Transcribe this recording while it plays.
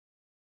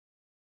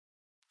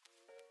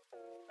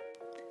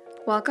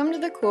Welcome to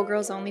the Cool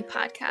Girls Only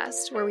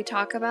podcast, where we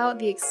talk about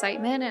the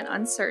excitement and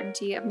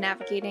uncertainty of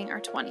navigating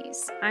our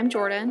 20s. I'm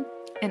Jordan.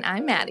 And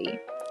I'm Maddie.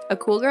 A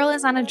cool girl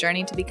is on a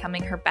journey to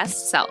becoming her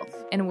best self,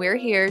 and we're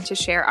here to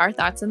share our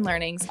thoughts and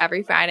learnings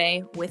every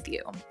Friday with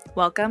you.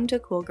 Welcome to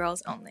Cool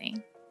Girls Only.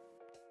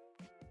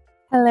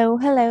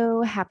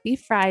 Hello. Happy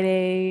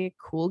Friday,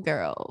 cool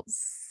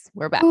girls.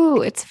 We're back.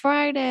 Ooh, it's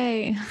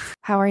Friday.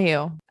 How are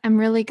you? I'm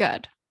really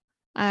good.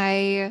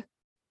 I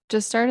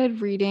just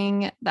started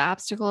reading The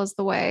Obstacle is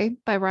the Way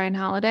by Ryan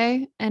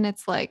Holiday, and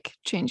it's like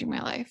changing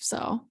my life.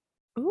 So,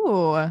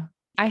 Ooh,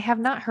 I have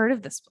not heard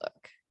of this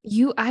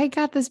book. I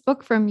got this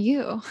book from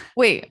you.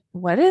 Wait,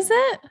 what is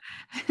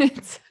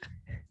it?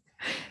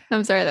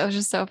 I'm sorry, that was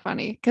just so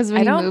funny because I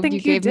when you don't moved,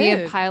 think you you gave me a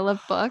did. pile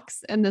of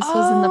books, and this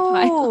was in the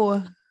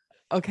pile.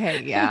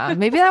 Okay, yeah.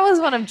 Maybe that was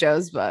one of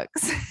Joe's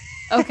books.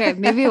 Okay,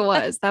 maybe it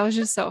was. That was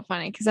just so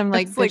funny because I'm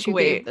like, It's bitch, like, you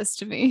wait. gave this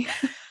to me.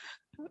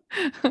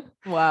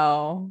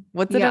 Wow.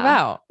 What's it Yeah.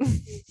 about?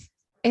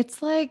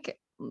 It's like,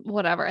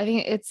 whatever. I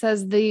think it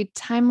says the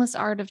timeless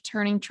art of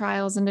turning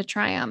trials into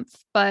triumph,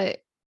 but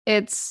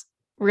it's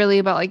really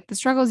about like the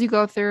struggles you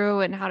go through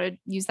and how to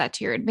use that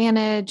to your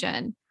advantage.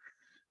 And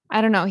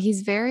I don't know,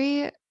 he's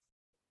very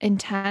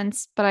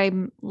intense, but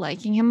I'm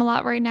liking him a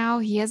lot right now.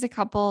 He has a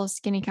couple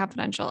Skinny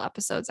Confidential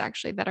episodes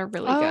actually that are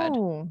really good.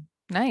 Oh,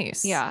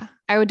 nice. Yeah,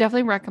 I would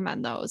definitely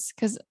recommend those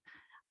because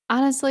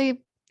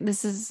honestly,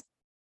 this is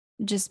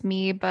just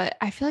me, but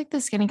I feel like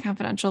the Skinny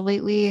Confidential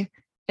lately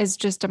is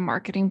just a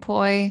marketing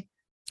ploy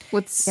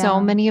with so Yeah.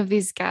 many of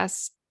these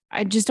guests.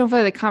 I just don't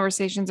feel like the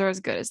conversations are as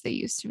good as they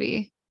used to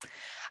be.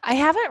 I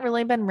haven't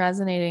really been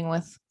resonating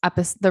with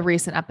the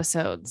recent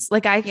episodes.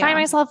 Like I Yeah. find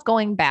myself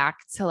going back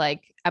to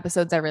like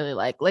episodes I really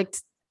like. Like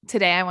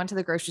today I went to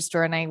the grocery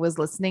store and I was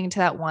listening to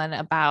that one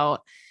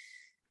about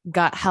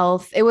gut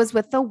health. It was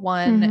with the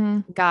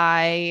one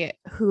guy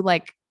who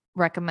like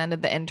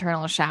recommended the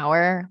internal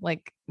shower,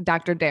 like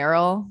Dr.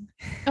 Daryl.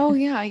 Oh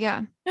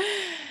yeah.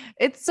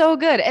 It's so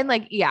good. And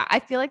like, yeah,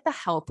 I feel like the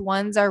health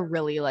ones are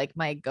really like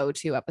my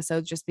go-to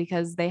episodes just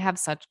because they have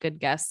such good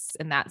guests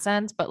in that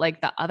sense. But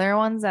like the other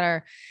ones that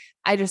are,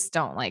 I just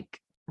don't like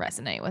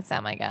resonate with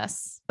them, I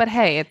guess. But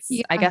hey, I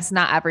Yeah. guess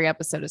not every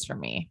episode is for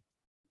me.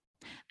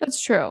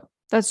 That's true.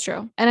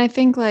 And I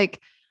think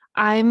like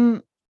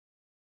I'm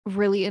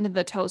really into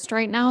the Toast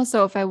right now.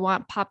 So if I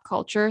want pop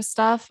culture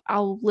stuff,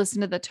 I'll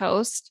listen to the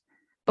Toast.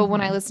 But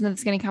when I Mhm. listen to the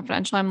Skinny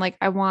Confidential, I'm like,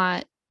 I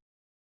want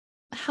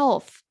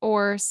health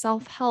or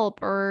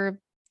self-help or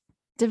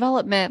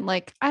development.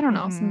 Like, I don't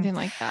know, Mhm. something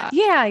like that.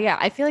 Yeah.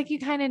 I feel like you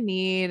kind of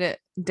need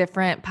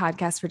different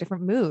podcasts for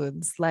different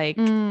moods. Like,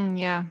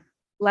 Yeah.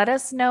 let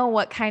us know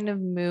what kind of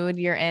mood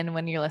you're in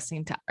when you're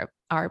listening to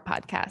our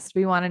podcast.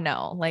 We want to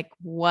know like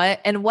what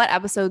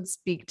episodes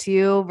speak to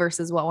you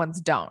versus what ones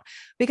don't.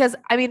 Because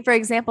I mean, for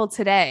example,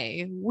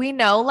 today we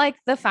know like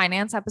the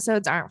finance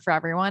episodes aren't for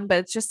everyone, but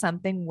it's just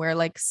something we're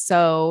like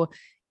so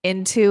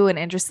into and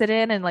interested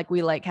in and like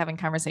we like having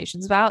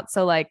conversations about.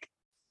 So like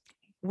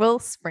we'll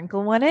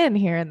sprinkle one in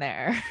here and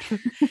there.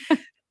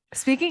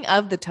 Speaking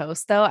of the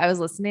Toast though, I was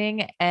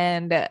listening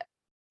and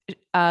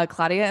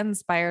Claudia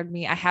inspired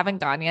me. I haven't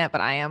gone yet, but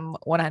I am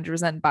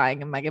 100%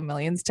 buying a Mega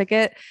Millions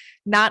ticket.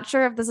 Not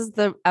sure if this is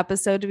the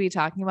episode to be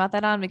talking about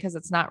that on because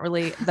it's not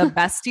really the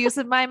best use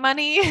of my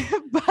money,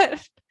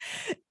 but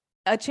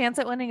a chance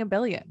at winning $1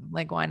 billion.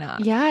 Like, why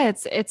not? Yeah,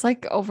 it's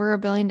like over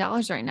 $1 billion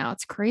right now.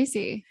 It's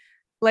crazy.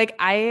 Like,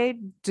 I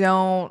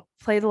don't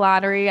play the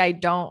lottery. I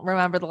don't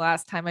remember the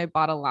last time I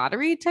bought a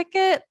lottery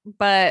ticket,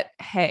 but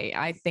hey,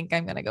 I think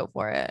I'm gonna go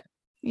for it.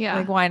 Yeah.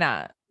 Like, why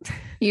not?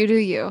 You do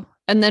you.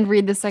 And then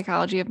read The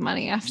Psychology of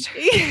Money after.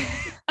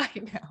 I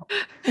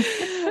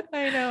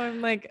know.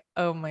 I'm like,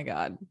 oh my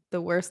God,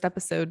 the worst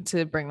episode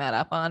to bring that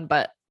up on.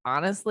 But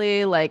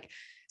honestly, like,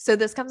 so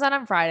this comes out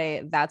on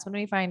Friday. That's when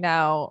we find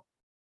out,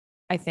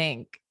 I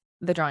think,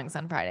 the drawing's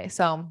on Friday.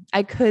 So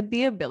I could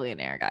be a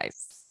billionaire,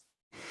 guys.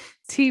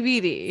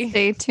 TBD.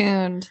 Stay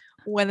tuned.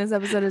 When this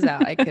episode is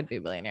out, I could be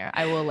a billionaire.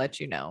 I will let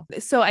you know.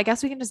 So I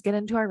guess we can just get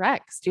into our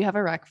recs. Do you have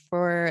a rec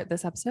for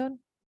this episode?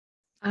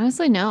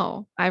 Honestly,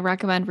 no. I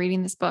recommend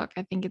reading this book.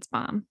 I think it's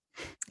bomb.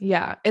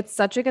 Yeah, it's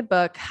such a good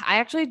book. I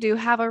actually do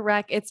have a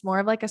rec. It's more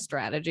of like a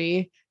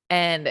strategy.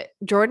 And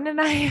Jordan and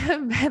I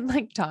have been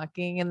like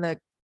talking in the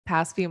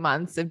past few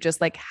months of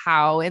just like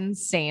how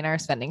insane our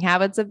spending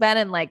habits have been.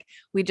 And like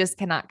we just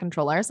cannot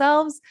control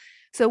ourselves.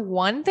 So,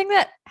 one thing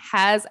that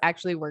has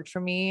actually worked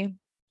for me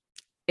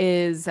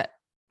is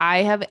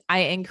I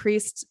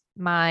increased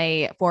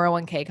my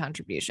 401k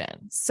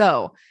contribution.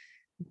 So,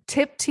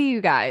 tip to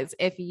you guys,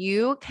 if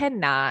you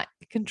cannot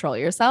control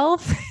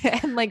yourself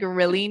and like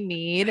really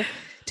need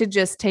to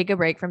just take a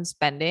break from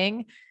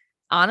spending,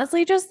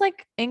 honestly, just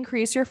like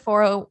increase your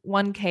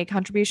 401k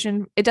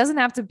contribution. It doesn't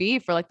have to be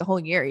for like the whole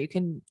year. You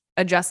can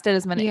adjust it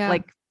as many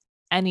like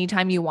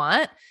anytime you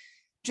want,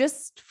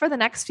 just for the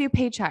next few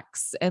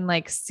paychecks and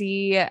like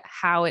see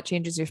how it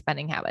changes your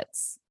spending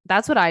habits.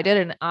 That's what I did.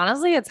 And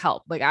honestly, it's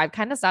helped. Like I've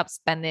kind of stopped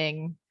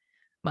spending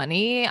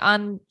money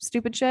on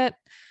stupid shit.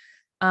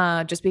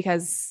 just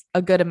because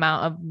a good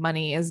amount of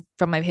money is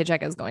from my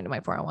paycheck is going to my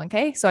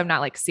 401k. So I'm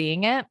not like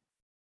seeing it.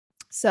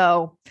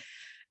 So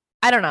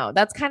I don't know.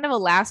 That's kind of a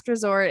last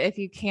resort. If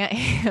you can't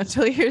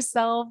handle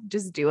yourself,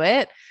 just do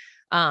it.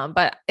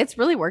 But it's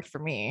really worked for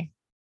me.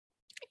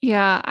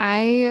 Yeah,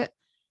 I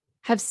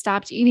have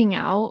stopped eating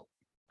out.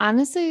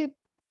 Honestly,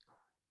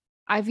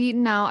 I've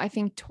eaten out, I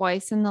think,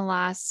 twice in the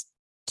last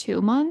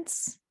 2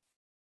 months,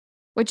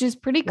 which is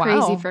pretty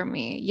crazy Wow. for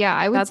me. Yeah,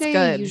 I would That's say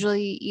I good.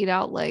 usually eat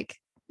out like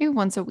maybe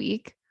once a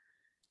week,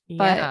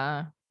 but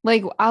Yeah.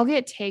 like I'll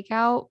get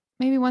takeout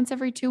maybe once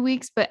every 2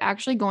 weeks, but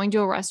actually going to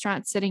a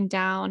restaurant, sitting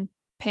down,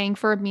 paying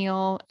for a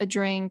meal, a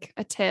drink,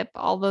 a tip,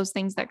 all those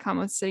things that come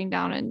with sitting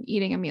down and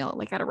eating a meal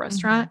like at a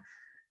restaurant.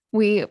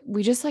 Mhm.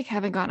 We just like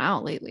haven't gone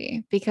out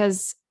lately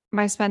because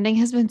my spending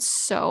has been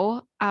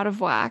so out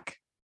of whack.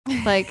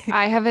 Like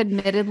I have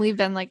admittedly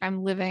been like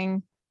I'm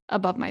living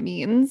above my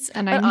means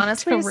and I But need to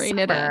honestly, rein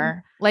it in.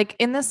 summer, like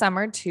in the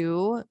summer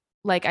too,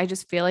 like I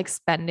just feel like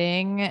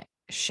spending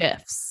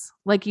shifts.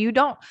 Like you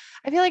don't,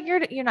 I feel like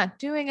you're not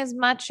doing as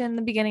much in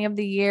the beginning of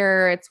the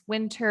year. It's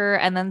winter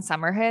and then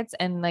summer hits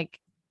and like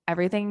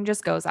everything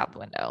just goes out the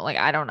window. Like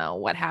I don't know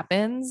what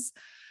happens,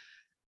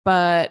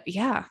 but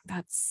yeah,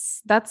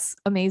 that's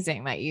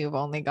amazing that you've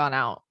only gone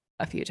out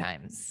a few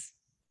times.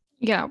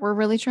 Yeah, we're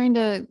really trying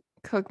to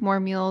cook more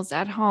meals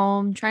at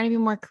home, trying to be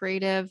more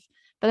creative.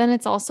 But then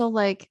it's also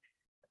like,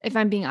 if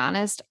I'm being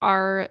honest,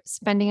 our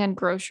spending on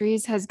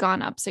groceries has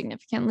gone up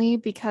significantly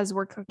because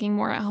we're cooking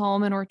more at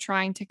home and we're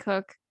trying to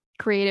cook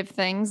creative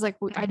things. Like,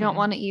 I don't Mhm.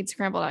 want to eat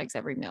scrambled eggs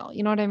every meal.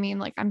 You know what I mean?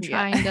 Like, I'm Yeah.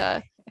 trying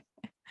to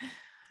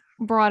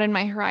broaden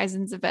my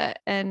horizons a bit.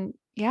 And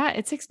yeah,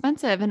 it's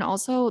expensive. And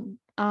also,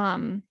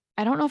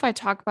 I don't know if I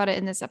talk about it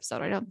in this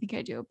episode. I don't think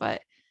I do,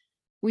 but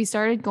we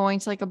started going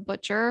to like a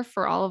butcher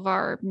for all of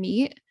our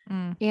meat.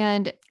 Mm,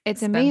 And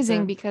it's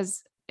amazing expensive.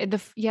 because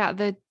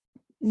the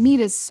meat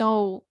is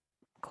so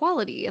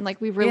quality and like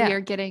we really Yeah. are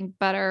getting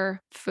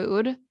better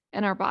food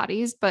in our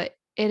bodies, but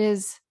it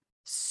is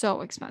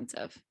so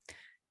expensive.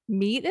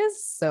 Meat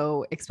is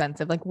so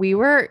expensive. Like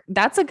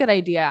that's a good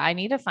idea. I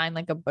need to find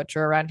like a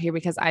butcher around here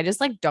because I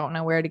just like don't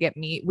know where to get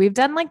meat. We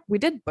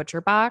did Butcher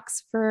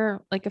Box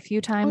for like a few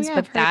Oh times, yeah,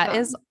 I've but heard of that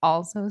is them.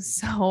 also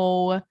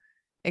so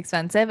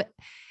expensive.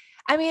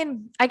 I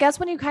mean, I guess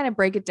when you kind of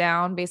break it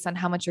down based on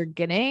how much you're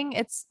getting,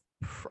 it's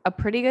a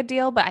pretty good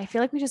deal, but I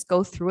feel like we just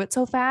go through it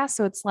so fast.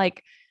 So it's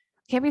like,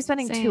 can't be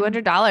spending Same.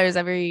 $200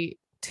 every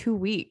 2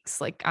 weeks,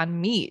 like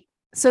on meat.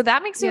 So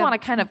that makes me Yeah. want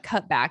to kind of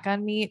cut back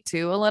on meat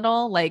too, a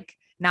little, like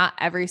not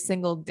every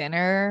single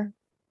dinner.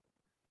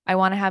 I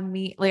want to have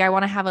meat. Like I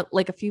want to have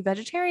like a few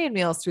vegetarian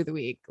meals through the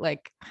week.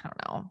 Like, I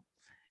don't know.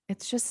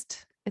 It's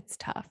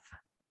tough.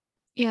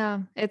 Yeah.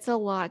 It's a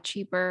lot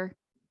cheaper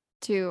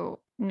to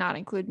not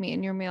include meat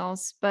in your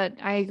meals, but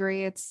I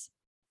agree.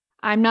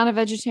 I'm not a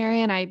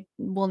vegetarian. I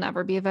will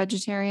never be a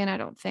vegetarian, I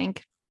don't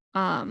think.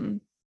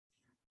 Um,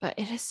 but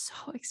it is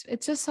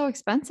it's just so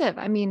expensive.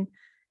 I mean,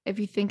 if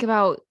you think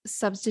about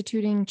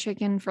substituting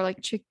chicken for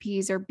like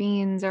chickpeas or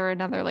beans or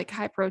another like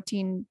high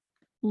protein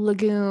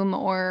legume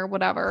or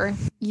whatever,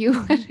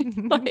 you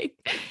would like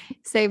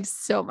save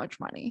so much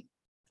money.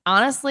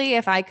 Honestly,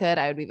 if I could,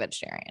 I would be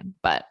vegetarian,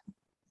 but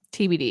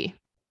TBD.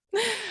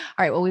 All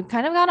right. Well, we've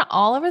kind of gone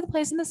all over the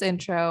place in this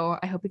intro.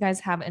 I hope you guys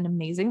have an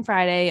amazing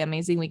Friday,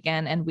 amazing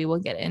weekend, and we will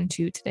get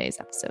into today's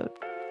episode.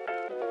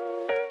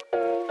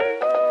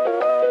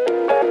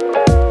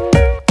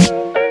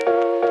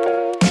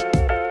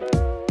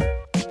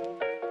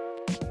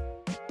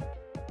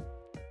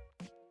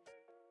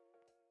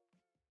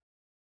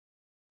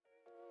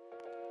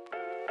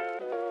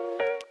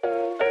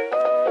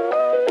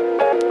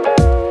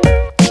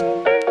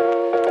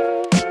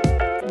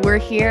 We're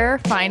here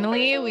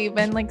finally. We've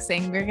been like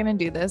saying we're going to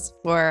do this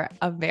for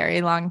a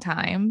very long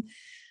time.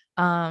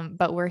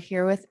 But we're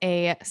here with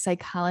a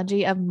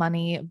Psychology of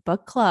Money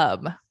book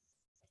club.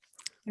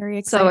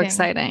 Very So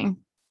exciting.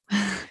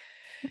 exciting.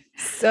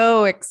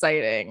 So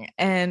exciting.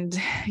 And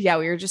yeah,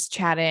 we were just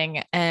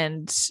chatting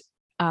and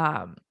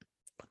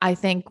I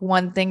think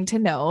one thing to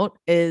note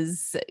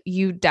is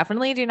you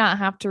definitely do not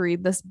have to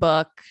read this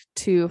book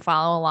to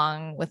follow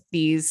along with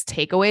these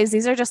takeaways.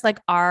 These are just like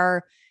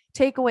our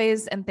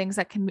takeaways and things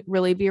that can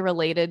really be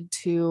related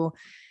to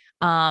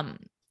um,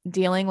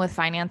 dealing with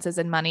finances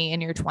and money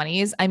in your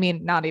 20s. I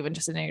mean, not even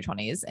just in your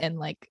 20s, in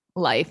like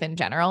life in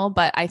general,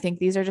 but I think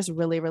these are just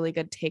really, really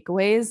good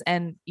takeaways.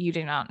 And you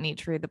do not need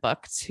to read the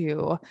book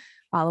to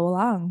follow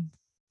along.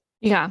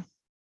 Yeah,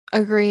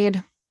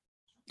 agreed.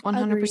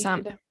 100%.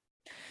 Agreed.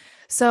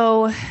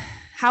 So,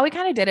 how we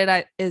kind of did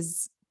it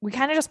is we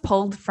kind of just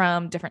pulled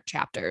from different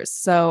chapters.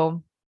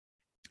 So,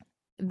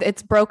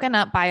 it's broken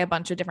up by a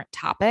bunch of different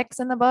topics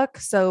in the book.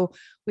 So,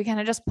 we kind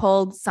of just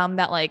pulled some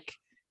that like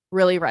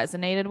really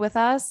resonated with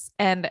us.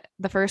 And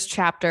the first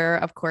chapter,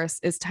 of course,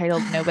 is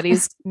titled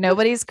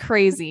Nobody's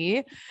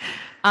Crazy.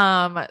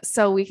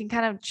 So we can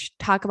kind of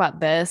talk about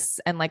this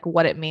and like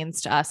what it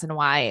means to us and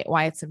why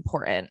it's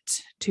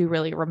important to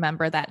really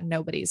remember that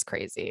nobody's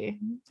crazy.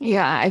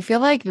 Yeah, I feel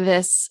like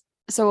this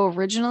So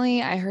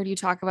originally I heard you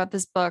talk about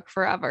this book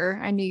forever.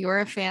 I knew you were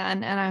a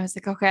fan and I was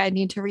like, okay, I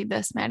need to read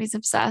this. Maddie's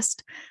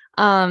obsessed.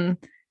 Um,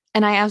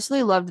 and I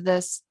absolutely loved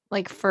this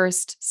like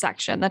first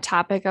section, the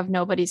topic of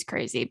nobody's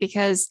crazy,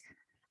 because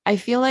I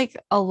feel like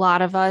a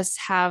lot of us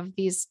have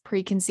these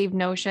preconceived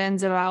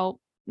notions about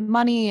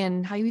money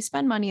and how you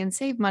spend money and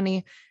save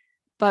money,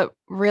 but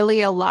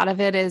really a lot of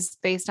it is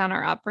based on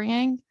our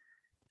upbringing.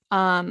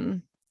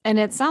 Um, and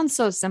it sounds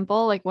so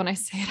simple, like when I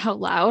say it out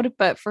loud,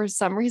 but for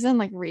some reason,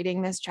 like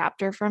reading this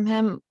chapter from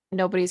him,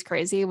 Nobody's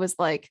Crazy was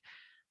like,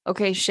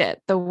 okay, shit,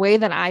 the way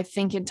that I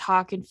think and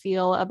talk and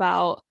feel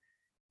about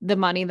the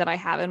money that I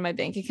have in my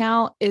bank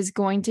account is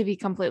going to be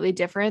completely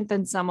different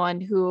than someone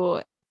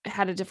who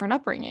had a different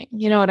upbringing.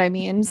 You know what I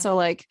mean? Mhm. So,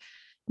 like,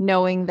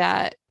 knowing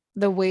that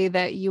the way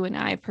that you and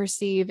I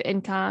perceive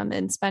income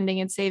and spending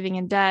and saving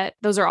and debt,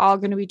 those are all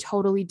going to be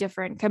totally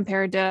different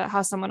compared to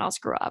how someone else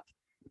grew up.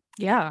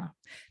 Yeah.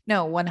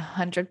 No,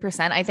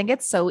 100%. I think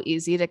it's so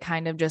easy to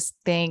kind of just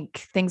think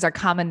things are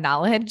common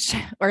knowledge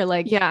or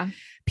like Yeah.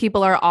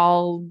 people are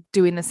all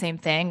doing the same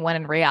thing when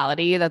in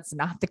reality, that's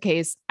not the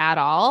case at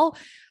all.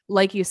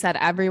 Like you said,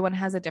 everyone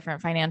has a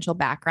different financial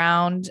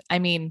background. I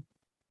mean,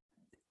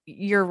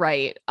 you're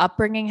right.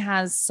 Upbringing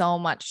has so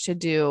much to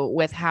do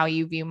with how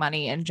you view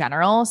money in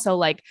general. So,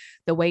 like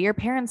the way your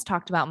parents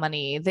talked about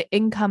money, the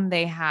income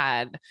they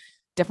had,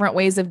 different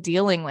ways of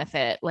dealing with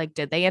it. Like,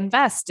 did they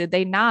invest? Did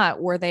they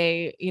not? Were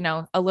they,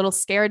 a little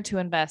scared to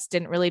invest,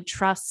 didn't really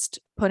trust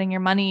putting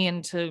your money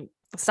into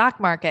the stock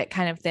market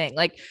kind of thing?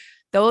 Like,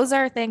 those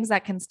are things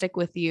that can stick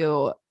with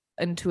you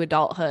into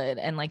adulthood.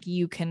 And like,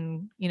 you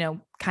can,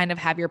 kind of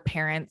have your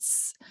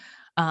parents'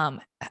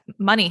 um,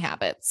 money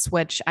habits,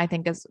 which I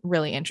think is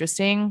really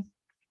interesting.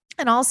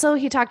 And also,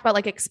 he talked about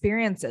like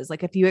experiences,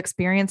 like if you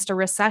experienced a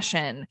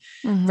recession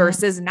Mm-hmm.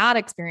 versus not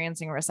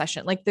experiencing a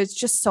recession, like there's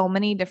just so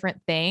many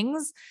different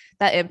things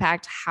that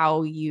impact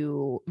how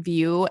you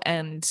view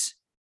and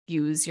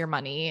use your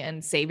money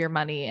and save your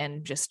money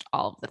and just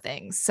all of the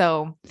things.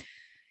 So,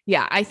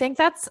 yeah, I think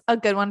that's a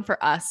good one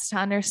for us to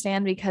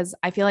understand because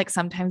I feel like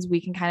sometimes we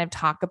can kind of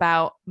talk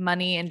about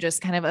money and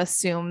just kind of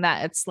assume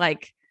that it's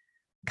like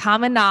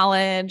common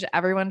knowledge.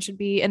 Everyone should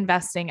be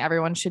investing.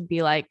 Everyone should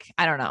be like,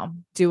 I don't know,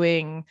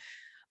 doing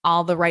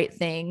all the right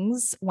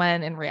things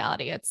when in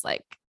reality, it's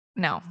like,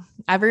 no,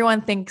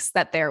 everyone thinks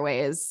that their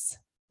way is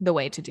the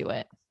way to do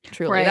it.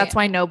 Truly. That's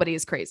Right. why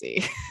nobody's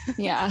crazy.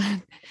 Yeah.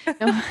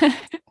 No,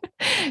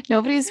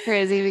 nobody's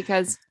crazy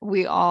because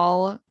we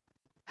all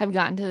have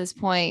gotten to this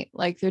point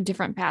like through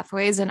different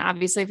pathways. And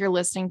obviously, if you're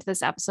listening to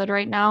this episode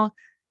right now,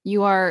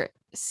 you are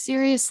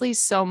seriously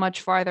so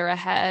much farther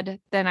ahead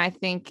than I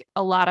think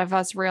a lot of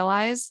us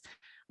realize.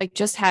 Like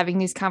just having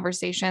these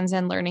conversations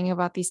and learning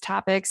about these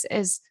topics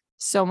is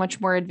so much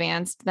more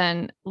advanced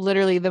than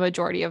literally the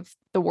majority of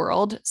the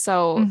world.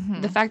 So the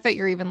Mm-hmm. fact that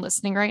you're even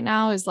listening right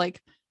now is like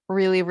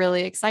really,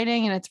 really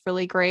exciting and it's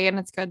really great and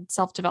it's good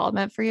self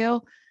development for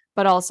you.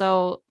 But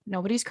also,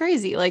 nobody's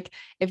crazy. Like,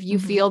 if you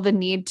Mm-hmm. feel the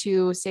need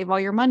to save all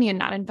your money and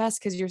not invest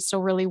because you're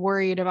still really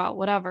worried about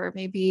whatever,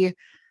 maybe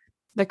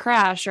the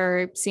crash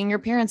or seeing your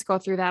parents go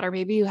through that, or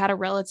maybe you had a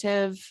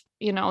relative,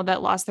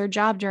 that lost their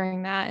job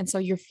during that. And so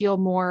you feel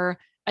more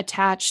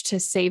attached to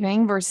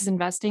saving versus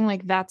investing.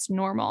 Like, that's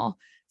normal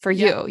for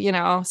Yep.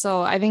 you.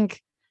 So I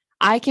think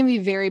I can be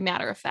very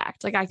matter of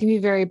fact. Like, I can be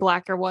very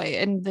black or white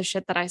in the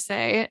shit that I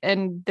say.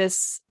 And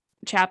this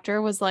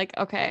chapter was like,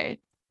 okay,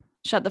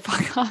 shut the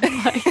fuck up.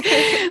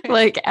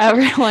 Like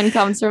everyone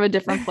comes from a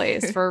different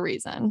place for a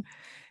reason.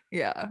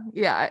 Yeah.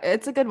 Yeah.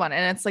 It's a good one.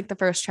 And it's like the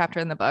first chapter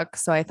in the book.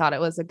 So I thought it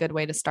was a good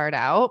way to start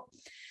out.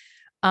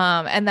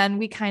 And then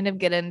we kind of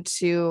get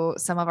into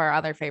some of our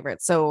other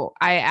favorites. So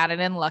I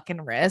added in Luck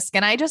and Risk.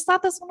 And I just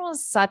thought this one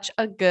was such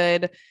a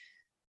good,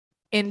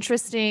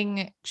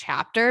 interesting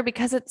chapter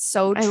because it's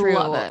so I love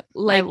true. it. I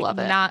Like, love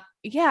it. not,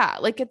 yeah,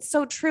 like it's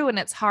so true. And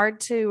it's hard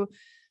to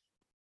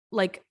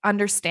like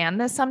understand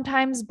this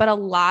sometimes, but a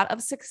lot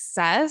of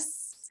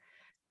success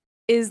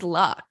is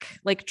luck,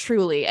 like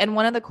truly. And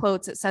one of the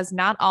quotes, it says,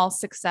 not all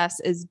success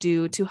is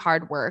due to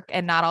hard work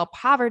and not all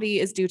poverty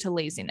is due to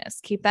laziness.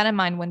 Keep that in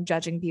mind when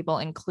judging people,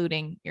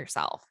 including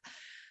yourself.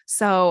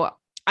 So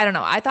I don't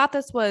know. I thought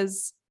this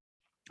was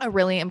a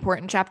really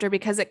important chapter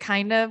because it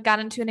kind of got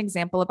into an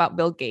example about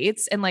Bill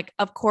Gates. And like,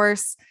 of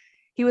course,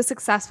 he was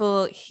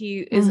successful. He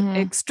is Mm-hmm.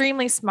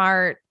 extremely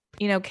smart,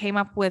 came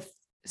up with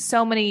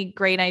so many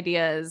great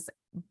ideas.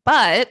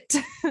 But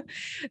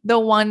the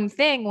one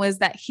thing was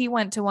that he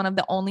went to one of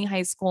the only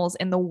high schools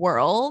in the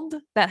world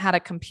that had a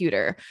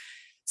computer.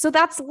 So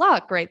that's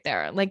luck right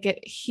there.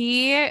 Like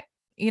he,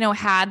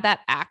 had that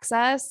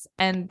access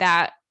and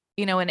that,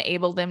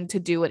 enabled him to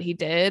do what he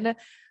did.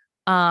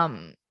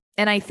 Um,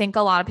 and I think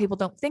a lot of people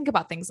don't think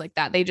about things like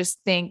that. They just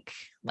think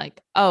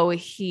like, oh,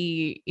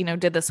 he,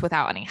 did this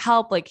without any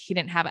help. Like he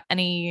didn't have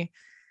any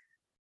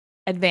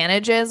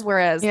advantages.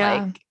 Whereas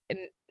like Yeah.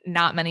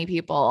 not many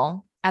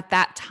people at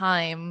that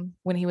time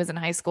when he was in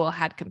high school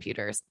had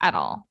computers at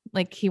all.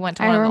 Like he went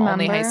to I one of the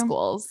only high remember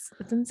schools.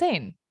 It's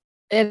insane.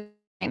 it,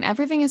 and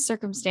everything is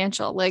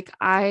circumstantial. Like,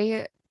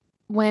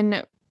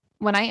 when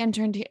when I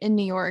interned in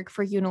New York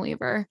for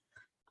Unilever,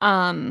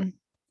 um,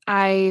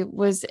 I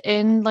was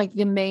in like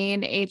the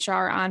main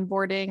HR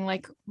onboarding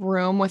like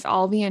room with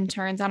all the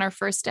interns on our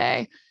first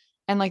day.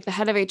 And like the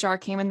head of HR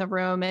came in the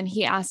room and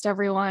he asked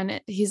everyone,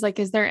 he's like,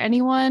 is there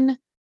anyone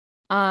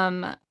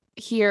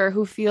here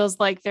who feels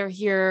like they're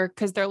here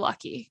because they're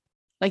lucky?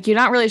 Like you're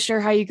not really sure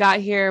how you got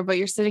here, but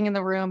you're sitting in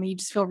the room and you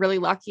just feel really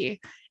lucky.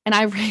 And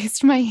I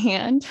raised my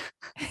hand.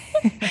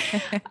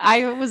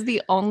 I was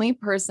the only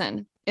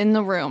person in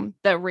the room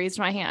that raised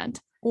my hand.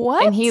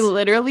 What? And he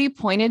literally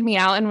pointed me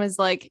out and was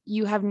like,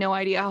 you have no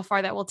idea how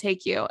far that will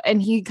take you.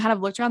 And he kind of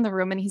looked around the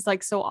room and he's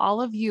like, so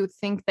all of you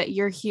think that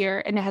you're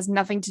here and it has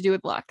nothing to do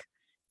with luck.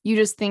 You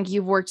just think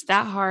you've worked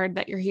that hard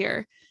that you're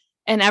here.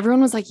 And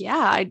everyone was like,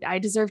 yeah, I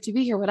deserve to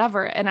be here,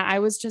 whatever. And I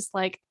was just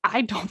like,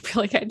 I don't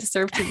feel like I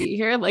deserve to be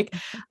here. Like,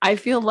 I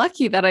feel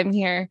lucky that I'm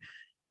here.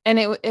 And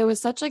it was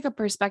such like a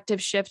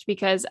perspective shift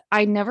because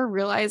I never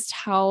realized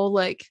how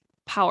like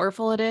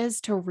powerful it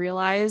is to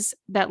realize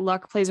that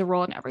luck plays a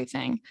role in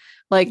everything.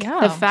 Like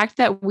the fact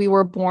that we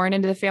were born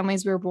into the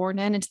families we were born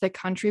in, into the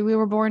country we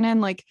were born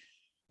in, like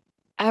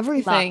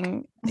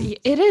everything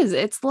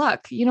it's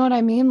luck. You know what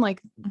I mean?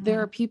 Like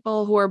there are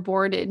people who are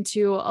born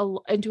into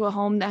a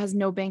home that has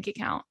no bank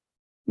account.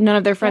 None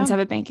of their friends have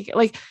a bank account.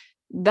 Like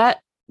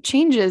that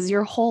changes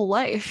your whole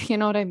life. You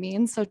know what I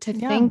mean? So to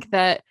think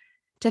that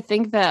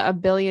a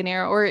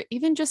billionaire or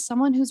even just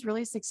someone who's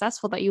really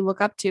successful that you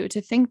look up to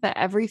think that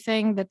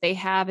everything that they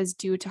have is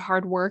due to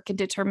hard work and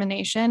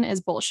determination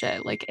is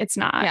bullshit. Like it's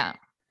not.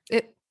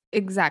 Yeah,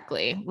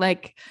 exactly.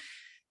 Like,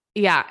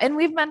 yeah. And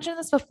we've mentioned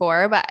this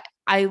before, but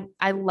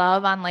I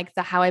love on like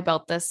the How I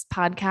Built This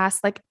podcast,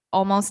 like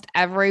almost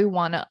every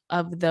one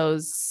of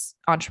those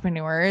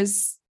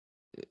entrepreneurs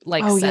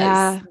like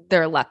says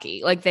they're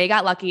lucky. Like they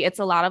got lucky. It's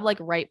a lot of like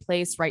right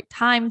place, right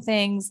time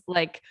things.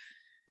 Like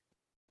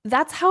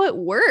that's how it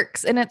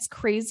works. And it's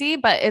crazy,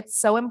 but it's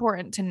so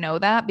important to know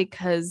that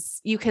because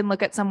you can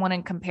look at someone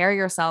and compare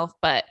yourself,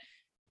 but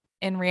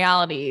in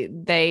reality,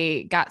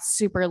 they got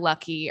super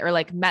lucky or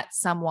like met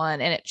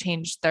someone and it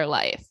changed their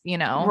life, you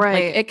know?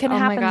 Right. Like it can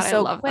happen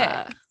so quick.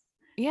 That.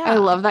 Yeah. I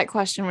love that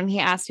question when he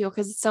asked you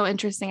because it's so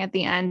interesting at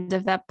the end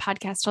of that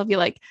podcast. He'll be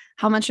like,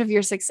 how much of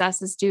your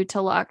success is due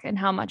to luck and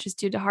how much is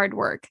due to hard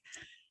work?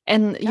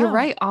 And you're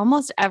right.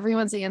 Almost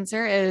everyone's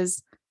answer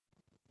is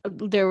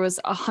there was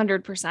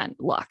 100%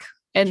 luck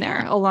in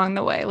there along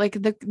the way. Like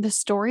the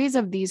stories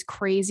of these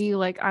crazy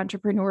like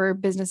entrepreneur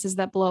businesses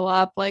that blow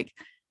up, like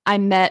I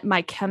met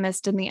my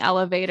chemist in the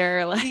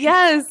elevator. Like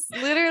yes,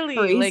 literally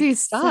crazy like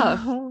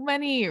stuff. So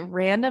many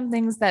random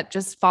things that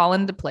just fall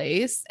into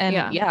place. And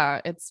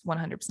it's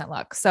 100%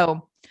 luck.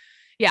 So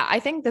yeah, I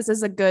think this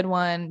is a good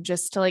one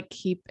just to like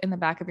keep in the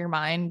back of your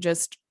mind,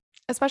 just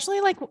especially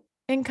like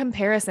in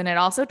comparison. It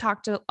also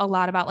talked a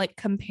lot about like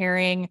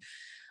comparing.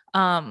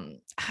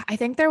 I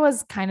think there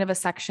was kind of a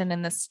section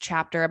in this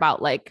chapter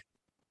about like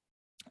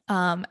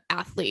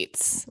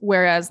athletes.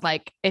 Whereas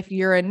like if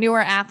you're a newer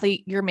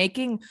athlete, you're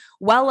making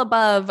well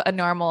above a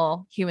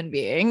normal human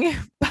being.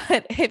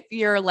 But if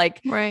you're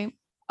like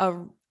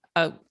a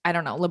I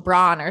don't know,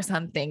 LeBron or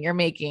something, you're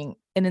making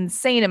an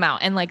insane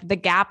amount. And like the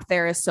gap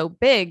there is so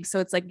big. So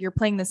it's like you're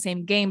playing the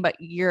same game, but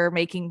you're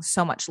making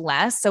so much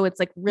less. So it's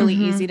like really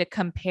easy to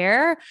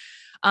compare.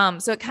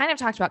 So it kind of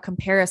talked about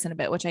comparison a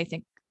bit, which I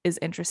think is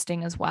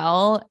interesting as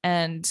well.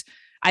 And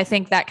I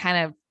think that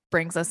kind of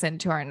brings us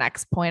into our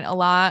next point a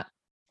lot,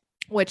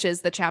 which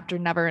is the chapter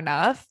Never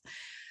Enough.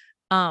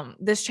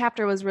 This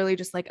chapter was really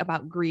just like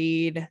about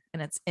greed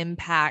and its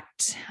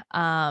impact.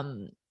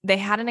 They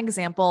had an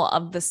example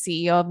of the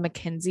CEO of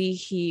McKinsey.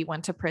 He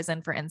went to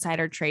prison for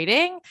insider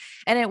trading,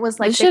 and it was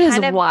like, this shit is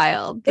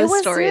wild. This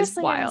story is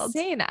wild.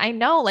 Insane. I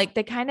know, like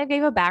they kind of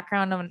gave a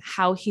background on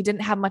how he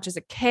didn't have much as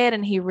a kid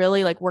and he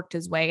really like worked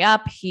his way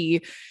up.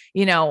 He,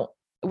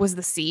 was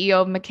the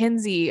CEO of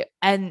McKinsey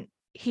and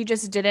he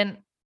just didn't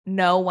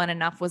know when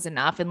enough was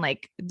enough. And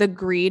like the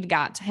greed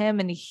got to him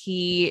and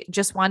he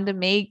just wanted to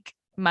make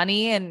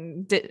money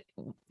and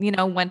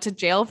went to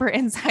jail for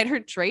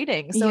insider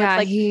trading. So it's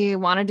like he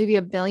wanted to be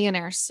a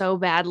billionaire so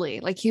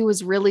badly. Like he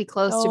was really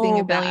close to being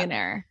a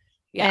billionaire.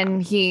 Yeah.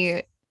 And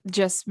he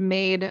just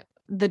made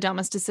the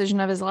dumbest decision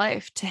of his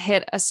life to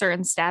hit a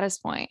certain status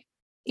point.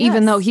 Yes.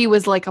 Even though he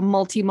was like a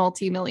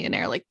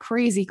multi-millionaire, like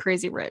crazy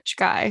rich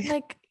guy.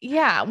 Like,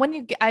 yeah,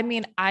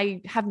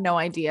 I have no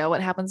idea what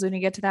happens when you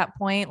get to that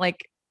point.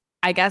 Like,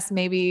 I guess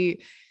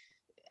maybe,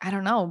 I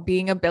don't know,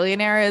 being a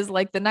billionaire is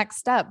like the next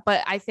step.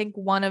 But I think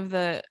one of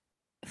the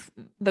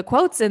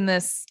quotes in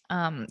this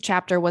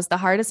chapter was the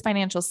hardest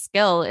financial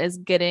skill is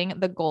getting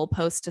the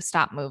goalpost to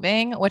stop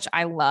moving, which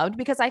I loved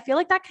because I feel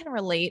like that can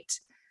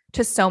relate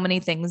to so many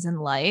things in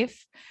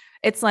life.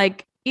 It's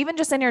like, even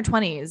just in your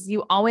 20s,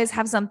 you always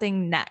have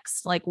something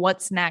next. Like,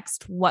 what's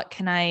next? What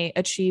can I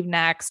achieve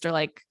next? Or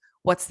like,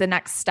 what's the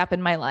next step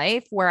in my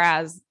life?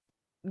 Whereas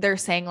they're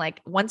saying like,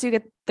 once you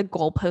get the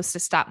goalpost to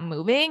stop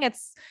moving,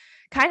 it's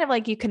kind of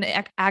like you can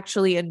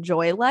actually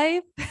enjoy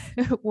life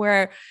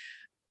where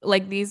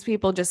like these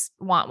people just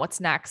want what's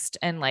next.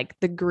 And like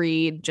the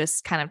greed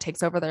just kind of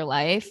takes over their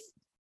life.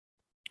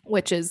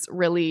 which is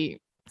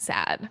really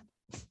sad.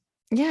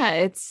 Yeah,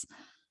 it's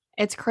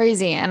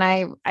crazy. And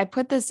I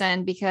put this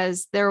in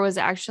because there was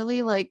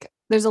actually like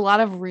there's a lot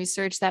of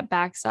research that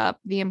backs up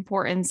the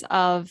importance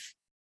of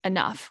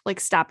enough, like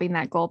stopping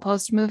that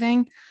goalpost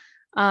moving.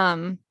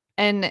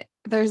 And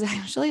there's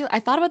actually I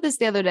thought about this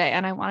the other day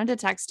and I wanted to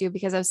text you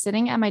because I was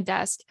sitting at my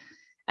desk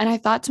and I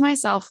thought to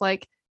myself,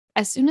 like,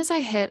 as soon as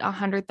I hit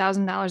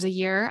 $100,000 a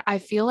year, I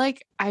feel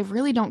like I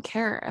really don't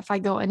care if I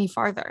go any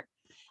farther.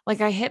 Like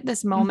I hit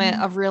this moment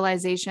Mhm. of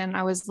realization.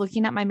 I was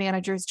looking at my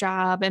manager's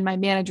job and my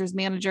manager's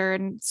manager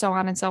and so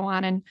on and so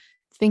on and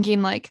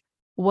thinking like,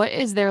 what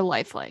is their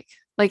life like?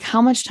 Like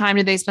how much time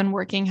do they spend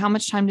working? How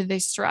much time do they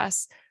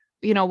stress?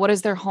 What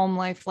is their home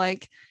life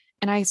like?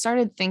 And I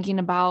started thinking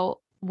about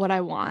what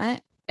I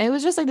want. It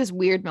was just like this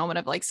weird moment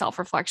of like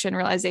self-reflection,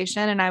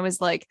 realization. And I was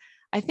like,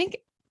 I think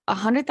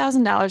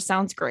 $100,000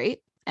 sounds great.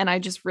 And I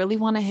just really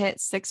want to hit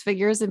six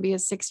figures and be a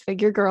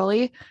six-figure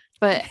girly.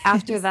 But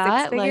after Six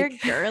that, figure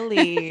like,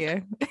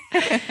 girly.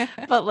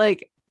 but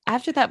like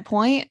after that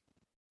point,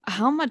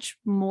 how much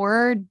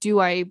more do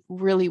I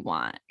really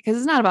want? Because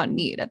it's not about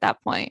need at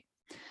that point.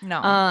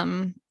 No.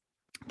 Um,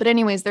 but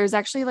anyways, there's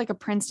actually like a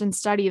Princeton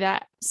study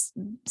that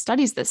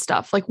studies this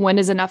stuff, like when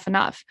is enough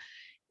enough?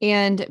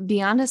 And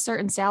beyond a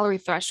certain salary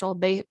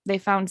threshold, they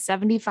found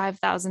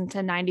 75,000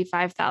 to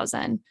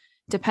 95,000,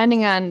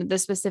 depending on the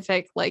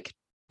specific like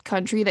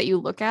country that you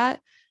look at,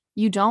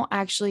 you don't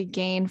actually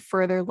gain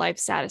further life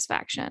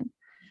satisfaction.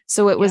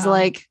 So it was Yeah.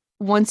 like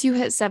once you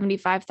hit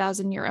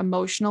 75,000, your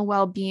emotional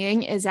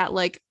well-being is at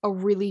like a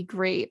really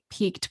great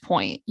peaked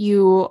point.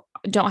 You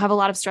don't have a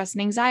lot of stress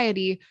and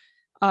anxiety.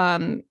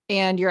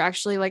 And you're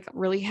actually like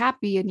really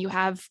happy and you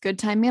have good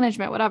time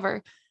management,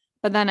 whatever.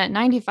 But then at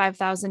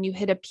 95,000, you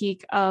hit a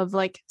peak of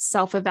like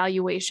self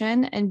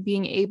evaluation and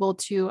being able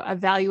to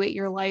evaluate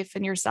your life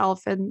and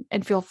yourself and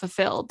feel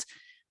fulfilled.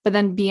 But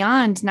then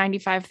beyond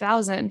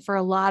 95,000, for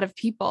a lot of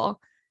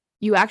people,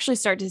 you actually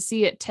start to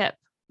see it tip.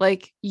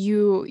 Like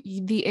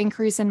the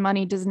increase in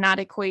money does not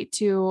equate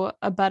to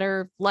a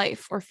better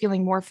life or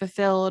feeling more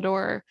fulfilled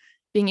or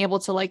being able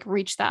to like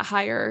reach that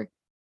higher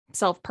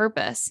self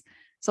purpose.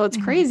 So it's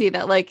Mhm. crazy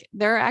that like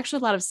there are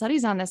actually a lot of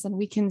studies on this and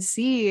we can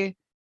see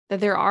that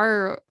there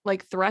are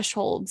like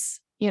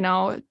thresholds,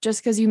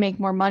 just because you make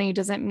more money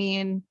doesn't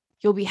mean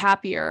you'll be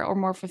happier or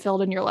more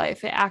fulfilled in your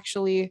life. It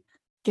actually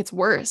gets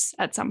worse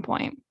at some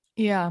point.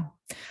 Yeah.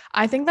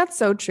 I think that's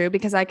so true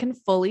because I can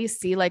fully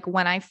see like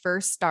when I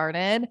first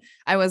started,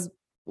 I was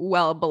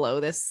well below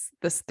this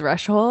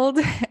threshold.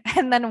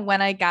 And then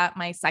when I got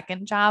my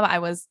second job, I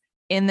was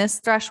in this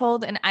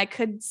threshold and I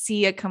could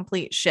see a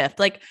complete shift.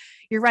 Like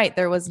you're right,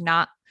 there was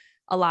not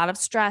a lot of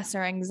stress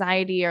or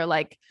anxiety or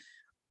like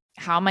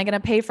how am I going to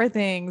pay for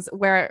things?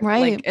 Where like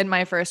Right. in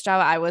my first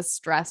job, I was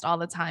stressed all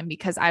the time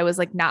because I was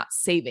like not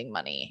saving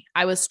money.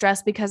 I was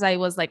stressed because I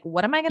was like,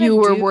 what am I going to You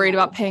were worried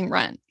about do? paying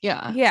rent.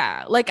 Yeah.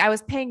 Yeah, like I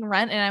was paying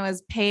rent and I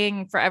was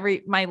paying for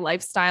every my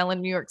lifestyle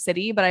in New York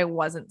City, but I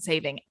wasn't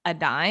saving a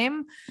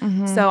dime.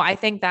 Mm-hmm. So I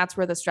think that's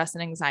where the stress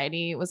and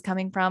anxiety was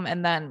coming from.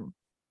 And then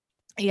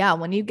yeah,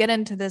 when you get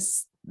into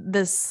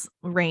this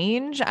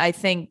range, I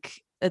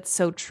think it's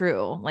so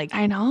true. Like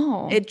I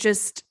know. it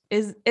just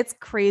is it's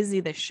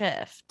crazy the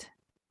shift.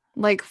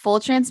 Like full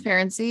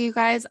transparency, you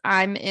guys,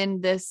 I'm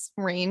in this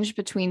range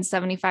between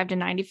 75 to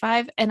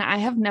 95, and I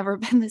have never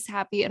been this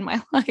happy in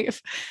my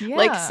life.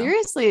 Like, Yeah.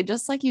 seriously,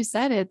 just like you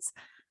said, it's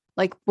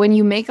like when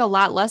you make a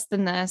lot less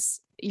than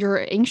this,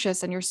 you're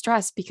anxious and you're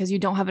stressed because you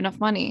don't have enough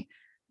money.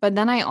 But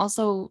then I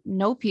also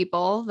know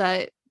people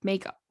that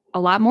make a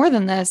lot more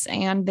than this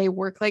and they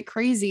work like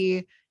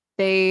crazy.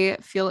 They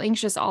feel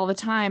anxious all the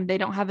time. They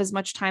don't have as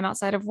much time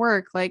outside of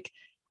work. Like,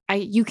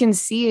 you can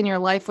see in your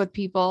life with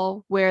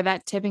people where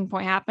that tipping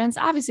point happens.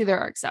 Obviously, there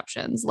are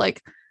exceptions.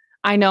 Like,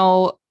 I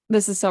know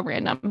this is so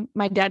random.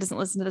 My dad doesn't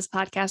listen to this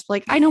podcast, but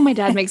like, I know my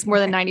dad makes more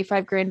than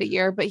 95 grand a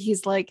year, but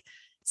he's like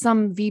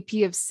some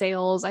VP of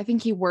sales. I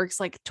think he works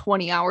like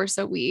 20 hours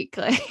a week.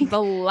 Like,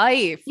 The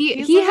life.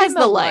 He's he living has the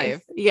the life.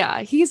 life.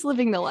 Yeah, he's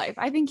living the life.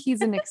 I think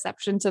he's an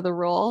exception to the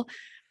rule,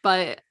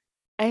 but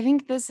I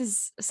think this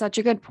is such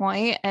a good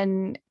point.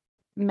 And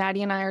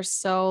Maddie and I are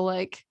so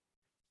like,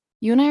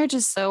 you and I are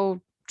just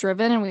so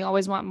driven and we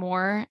always want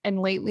more. And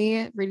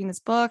lately, reading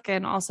this book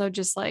and also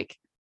just like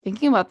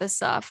thinking about this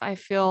stuff, I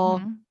feel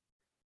Mhm.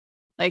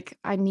 like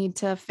I need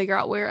to figure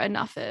out where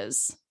enough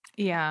is.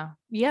 Yeah.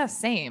 Yeah,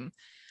 same.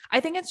 I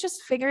think it's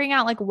just figuring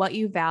out like what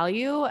you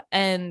value.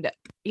 And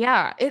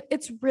yeah,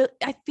 it's really,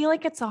 I feel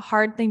like it's a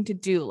hard thing to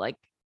do, like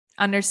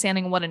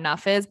understanding what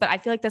enough is. But I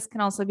feel like this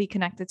can also be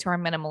connected to our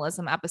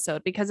minimalism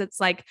episode because it's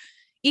like,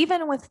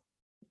 even with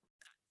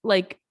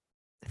like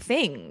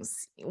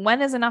things,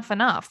 when is enough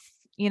enough?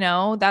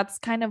 That's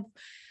kind of,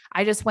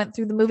 I just went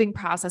through the moving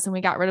process and we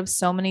got rid of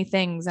so many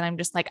things. And I'm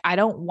just like, I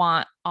don't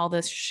want all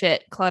this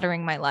shit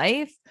cluttering my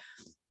life.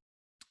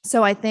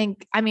 So I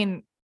think, I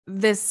mean,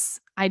 this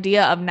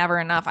idea of never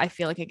enough, I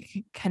feel like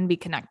it can be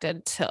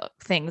connected to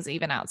things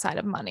even outside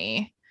of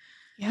money,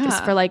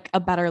 just for Yeah. like a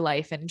better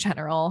life in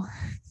general.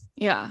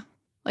 Yeah.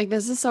 Like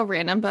this is so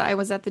random, but I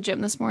was at the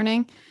gym this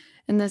morning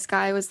And this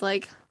guy was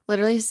like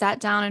literally sat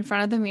down in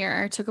front of the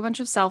mirror, took a bunch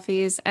of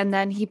selfies, and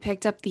then he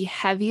picked up the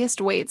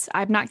heaviest weights.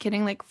 I'm not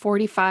kidding, like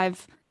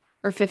 45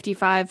 or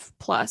 55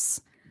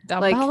 plus,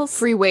 like Dumbbells.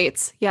 free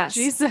weights. Yes.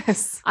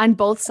 Jesus. On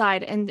both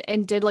side and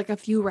did like a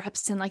few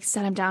reps and like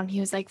set him down. He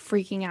was like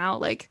freaking out.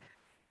 Like,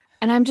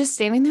 and I'm just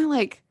standing there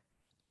like,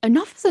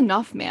 enough is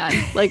enough, man.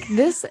 Like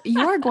this,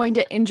 you are going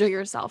to injure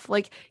yourself.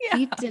 Like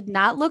he Yeah. did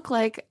not look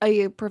like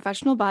a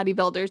professional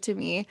bodybuilder to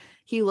me.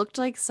 He looked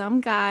like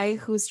some guy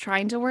who's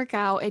trying to work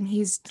out and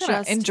he's He's gonna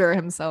just, injure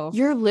himself.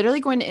 you're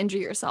literally going to injure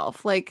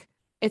yourself. Like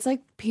it's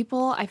like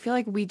people, I feel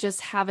like we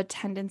just have a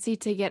tendency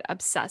to get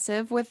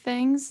obsessive with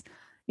things,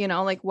 you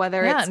know, like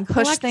whether Yeah, it's and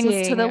push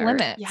things to collecting the or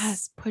limits.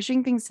 yes,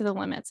 pushing things to the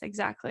limits.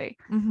 Exactly.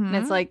 And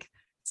it's Mhm. like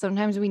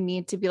sometimes we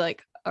need to be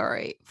like, all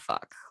right,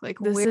 fuck. Like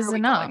This where is are we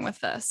enough. going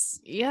with this?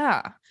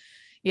 Yeah.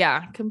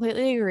 Yeah,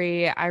 completely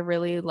agree. I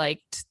really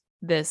liked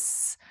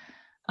this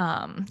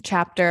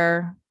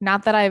chapter.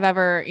 Not that I've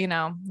ever,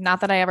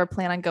 not that I ever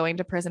plan on going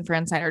to prison for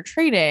insider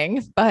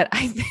trading, but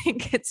I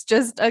think it's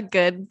just a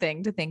good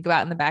thing to think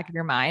about in the back of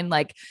your mind.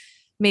 Like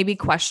maybe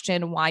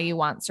question why you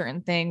want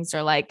certain things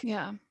or like,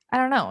 Yeah. I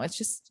don't know. It's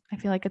just, I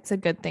feel like it's a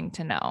good thing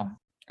to know.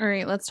 All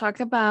right, let's talk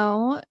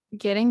about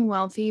getting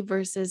wealthy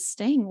versus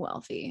staying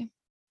wealthy.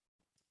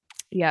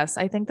 Yes,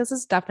 I think this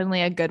is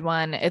definitely a good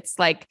one. It's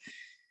like,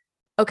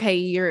 okay,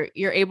 you're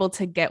able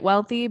to get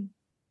wealthy,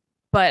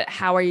 but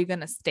how are you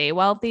going to stay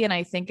wealthy? And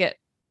I think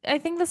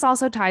this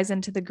also ties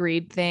into the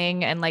greed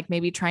thing and like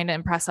maybe trying to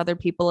impress other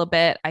people a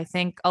bit. I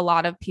think a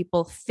lot of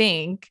people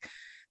think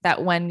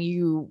that when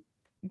you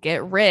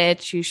get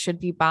rich, you should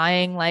be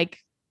buying like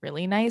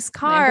really nice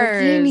cars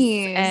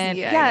Lamborghinis. and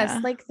Yeah, yes, yeah.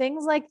 like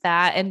things like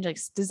that and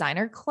just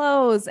designer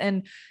clothes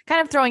and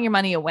kind of throwing your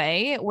money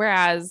away.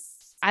 Whereas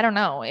I don't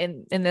know,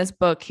 in this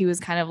book, he was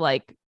kind of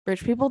like,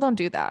 rich people don't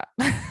do that.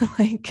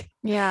 Like,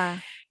 Yeah.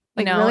 you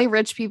Like know, really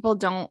rich people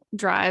don't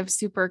drive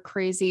super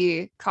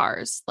crazy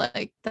cars.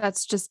 Like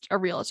that's just a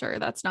realtor.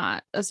 That's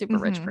not a super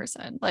rich mhm,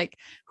 person. Like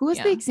who was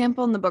the yeah.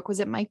 example in the book? Was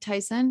it Mike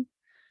Tyson?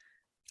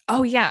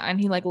 Oh yeah, and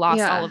he like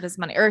lost all Yeah. of his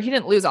money, or he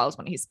didn't lose all his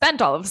money. He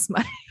spent all of his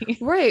money.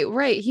 Right,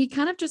 right. He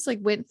kind of just like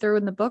went through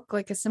in the book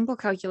like a simple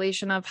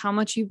calculation of how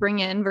much you bring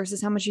in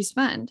versus how much you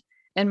spend.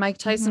 And Mike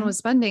Tyson Mhm. was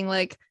spending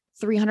like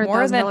More than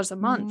 $300,000 a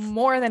month.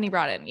 more than he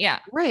brought in. Yeah,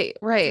 Right,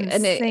 it's right. And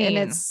insane.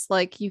 it's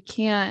like you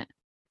can't,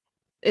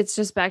 it's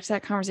just back to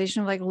that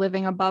conversation of like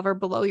living above or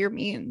below your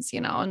means,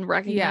 you know, and Yeah,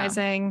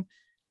 recognizing,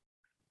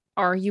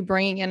 are you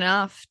bringing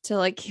enough to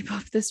like keep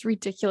up this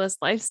ridiculous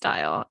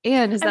lifestyle?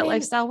 And is I that mean,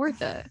 lifestyle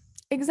worth it?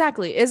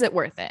 exactly. Is it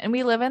worth it? And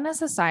we live in a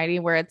society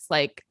where it's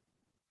like,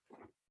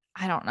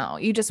 I don't know,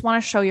 you just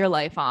want to show your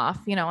life off,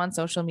 on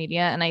social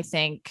media, and I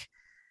think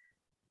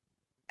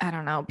I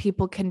don't know,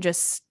 people can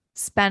just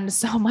spend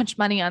so much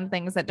money on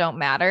things that don't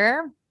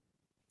matter.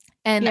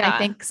 And I Yeah,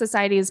 think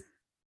society is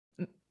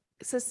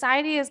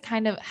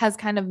kind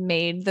of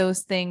made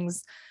those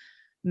things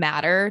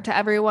matter to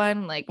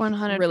everyone, like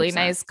really 100%.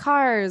 nice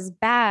cars,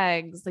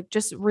 bags, like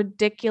just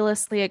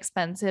ridiculously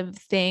expensive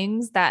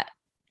things that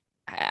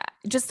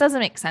just doesn't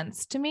make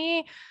sense to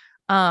me.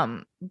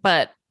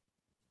 But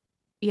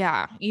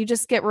yeah, you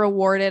just get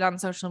rewarded on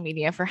social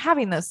media for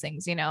having those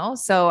things.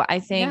 So I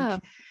think Yeah.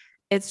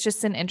 it's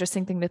just an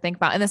interesting thing to think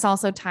about. And this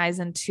also ties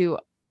into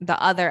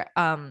the other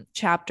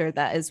chapter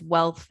that is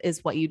wealth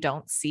is what you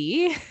don't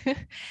see.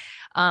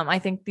 I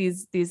think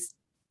these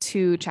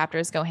two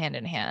chapters go hand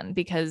in hand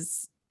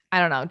because I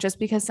don't know, just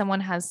because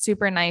someone has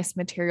super nice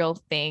material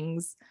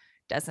things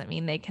doesn't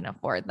mean they can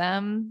afford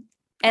them.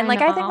 And I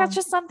like I think that's know.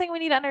 just something we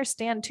need to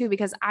understand too,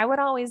 because I would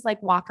always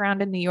like walk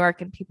around in New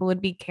York and people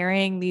would be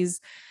carrying these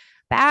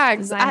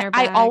bags. I, Designer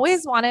I always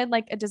bags. wanted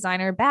like a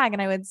designer bag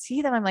and I would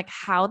see them. I'm like,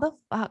 how the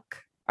fuck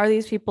are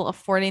these people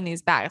affording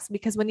these bags?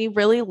 Because when you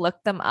really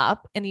look them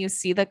up and you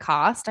see the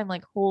cost, I'm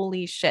like,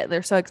 holy shit,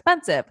 they're so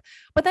expensive.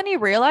 But then you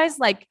realize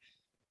like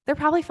they're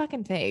probably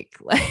fucking fake.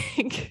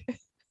 Like,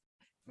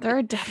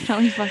 They're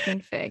definitely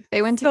fucking fake.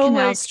 They went to so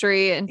Canal like,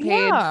 Street and paid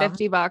yeah.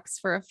 $50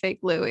 for a fake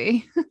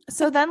Louis.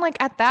 So then, like,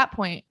 at that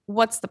point,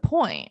 what's the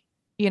point?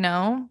 You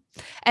know?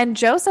 And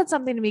Joe said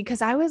something to me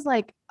because I was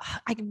like,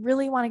 I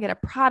really want to get a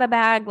Prada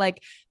bag.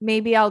 Like,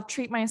 maybe I'll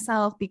treat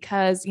myself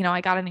because,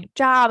 I got a new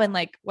job and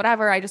like,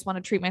 whatever. I just want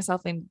to treat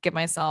myself and give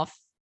myself,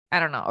 I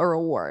don't know, a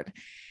reward.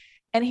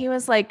 And he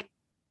was like,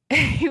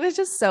 he was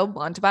just so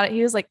blunt about it.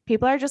 He was like,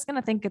 people are just going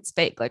to think it's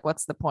fake. Like,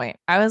 what's the point?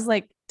 I was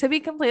like, to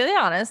be completely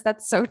honest,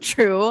 that's so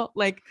true.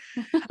 Like,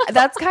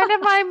 that's kind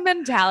of my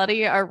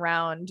mentality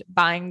around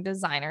buying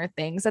designer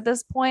things at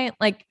this point.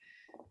 Like,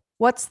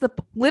 what's the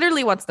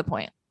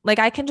point? Like,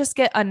 I can just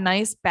get a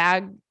nice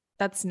bag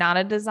that's not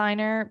a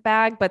designer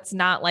bag, but it's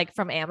not like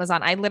from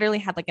Amazon. I literally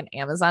had like an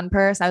Amazon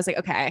purse. I was like,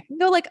 okay, I can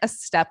go like a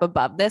step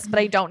above this, but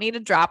I don't need to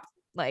drop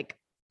like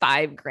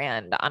 5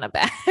 grand on a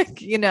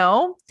bag.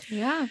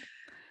 Yeah.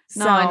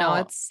 No, I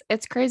know. So,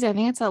 It's crazy. I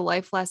think it's a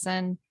life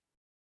lesson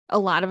a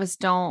lot of us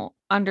don't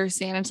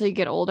understand until you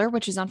get older,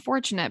 which is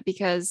unfortunate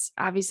because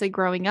obviously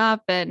growing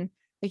up and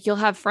like you'll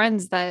have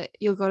friends that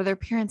you'll go to their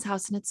parents'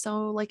 house and it's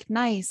so like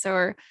nice,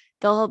 or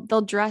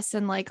they'll dress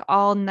in like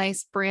all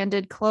nice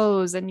branded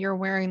clothes and you're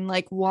wearing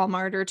like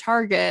Walmart or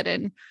Target,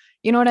 and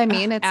you know what I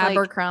mean? Ugh, It's like,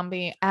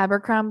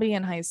 Abercrombie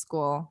in high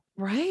school.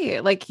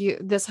 right, like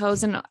this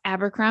hose in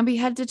Abercrombie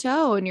head to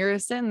toe, and you're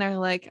sitting there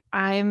like,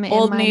 I'm in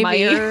Old my Navy.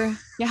 Meyer,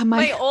 yeah,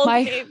 My Old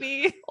my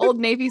Navy. Old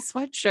Navy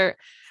sweatshirt.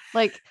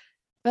 Like,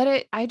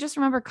 but I just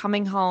remember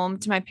coming home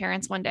to my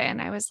parents one day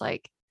and I was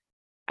like,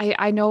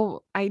 I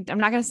know I'm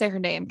not gonna say her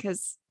name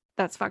because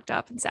that's fucked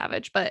up and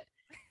savage, but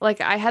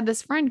like I had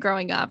this friend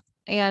growing up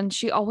and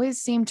she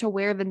always seemed to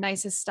wear the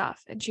nicest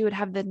stuff and she would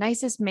have the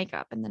nicest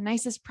makeup and the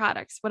nicest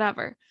products,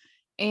 whatever.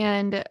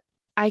 And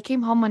I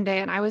came home one day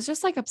and I was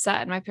just like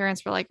upset. And my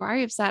parents were like, "Why are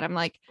you upset?" I'm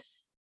like,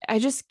 I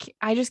just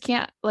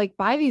can't like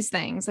buy these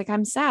things. Like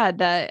I'm sad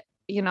that,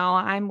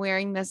 I'm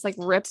wearing this like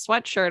ripped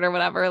sweatshirt or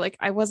whatever. Like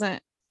I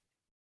wasn't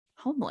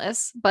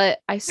homeless, but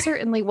I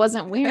certainly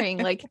wasn't wearing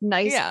like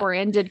nice Yeah.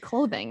 branded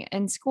clothing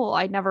in school.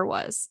 I never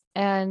was.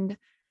 And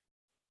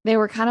they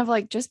were kind of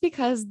like, just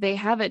because they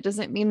have it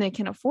doesn't mean they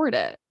can afford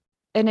it.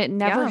 And it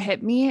never Yeah.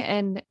 hit me.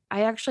 And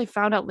I actually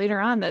found out later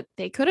on that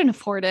they couldn't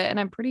afford it. And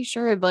I'm pretty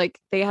sure like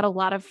they had a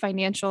lot of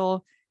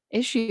financial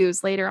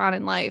issues later on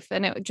in life.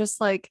 And it just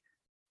like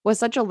was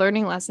such a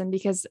learning lesson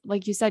because,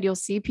 like you said, you'll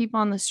see people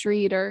on the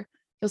street or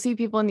you'll see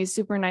people in these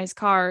super nice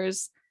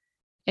cars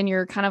and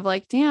you're kind of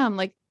like, damn,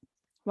 like,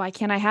 why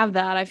can't I have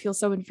that? I feel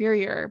so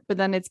inferior. But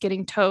then it's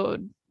getting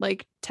towed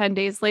like 10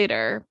 days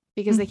later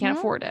because they can't Mhm.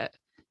 afford it.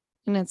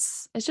 And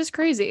it's just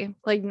crazy.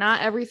 Like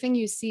not everything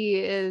you see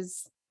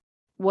is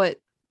what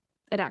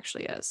it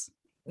actually is.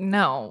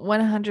 No,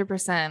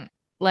 100%.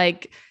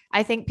 Like,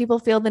 I think people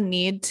feel the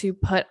need to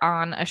put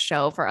on a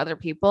show for other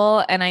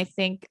people. And I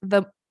think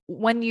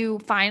when you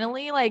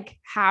finally like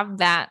have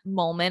that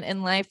moment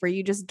in life where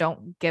you just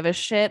don't give a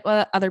shit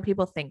what other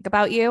people think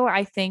about you,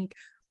 I think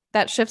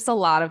that shifts a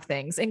lot of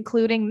things,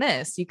 including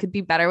this. You could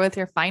be better with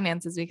your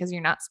finances because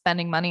you're not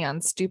spending money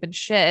on stupid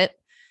shit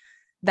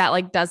that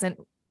like doesn't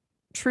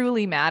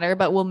truly matter,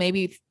 but will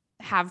maybe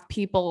have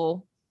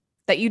people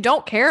that you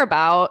don't care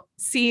about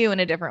see you in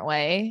a different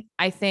way.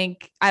 I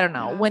think, I don't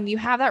know, Yeah. when you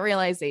have that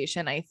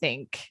realization, I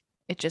think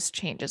it just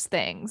changes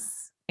things,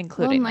 Well,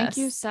 including and like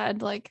you this.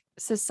 said, like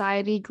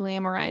society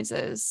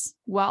glamorizes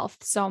wealth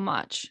so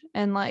much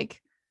and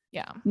like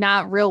Yeah.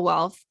 not real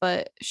wealth,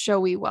 but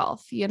showy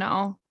wealth,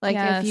 Like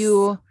if Yes.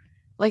 you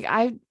like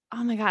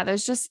oh my God,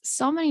 there's just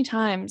so many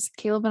times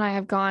Caleb and I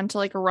have gone to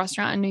like a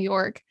restaurant in New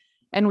York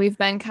and we've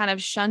been kind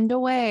of shunned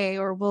away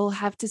or we'll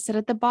have to sit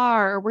at the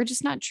bar or we're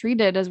just not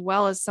treated as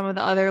well as some of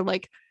the other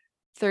like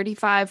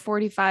 35,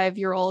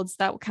 45-year-olds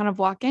that kind of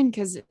walk in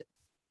because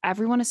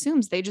everyone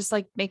assumes they just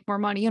like make more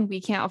money and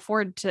we can't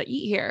afford to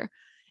eat here.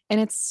 And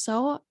it's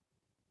so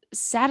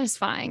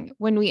satisfying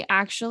when we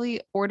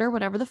actually order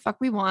whatever the fuck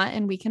we want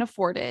and we can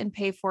afford it and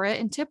pay for it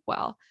and tip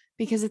well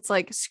because it's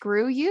like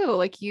screw you,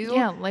 like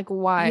Yeah. Like, you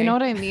know why?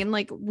 what I mean,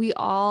 like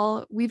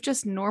we've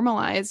just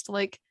normalized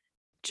like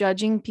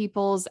judging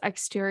people's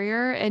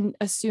exterior and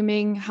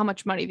assuming how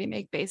much money they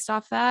make based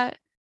off that.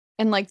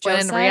 And like Joe When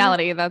in said,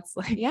 reality, that's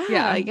like, yeah,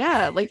 yeah.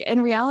 yeah, like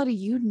in reality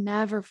you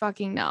never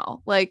fucking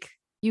know, like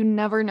you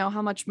never know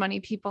how much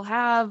money people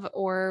have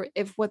or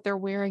if what they're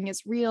wearing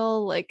is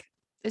real. Like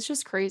it's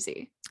just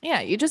crazy. Yeah.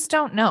 You just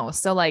don't know.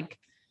 So, like,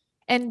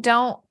 and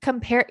don't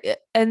compare.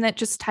 And that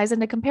just ties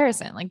into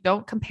comparison. Like,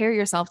 don't compare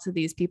yourself to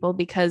these people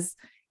because,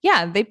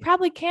 yeah, they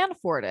probably can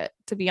afford it,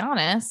 to be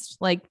honest.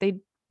 Like, they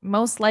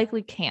most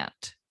likely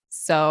can't.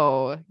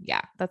 So,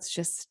 yeah, that's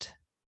just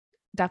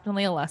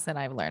definitely a lesson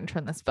I've learned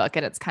from this book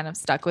and it's kind of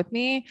stuck with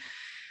me.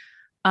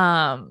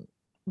 Um,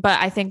 but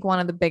I think one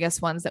of the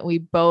biggest ones that we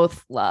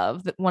both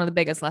love, one of the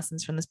biggest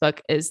lessons from this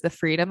book is the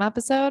freedom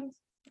episode.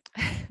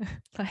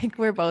 Like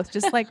we're both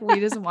just like we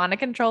just want to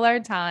control our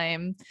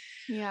time.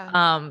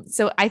 Yeah.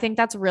 So I think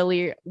that's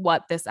really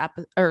what this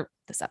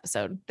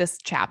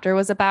chapter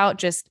was about,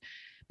 just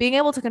being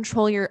able to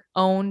control your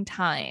own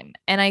time.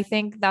 And I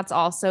think that's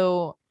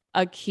also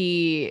a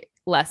key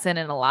lesson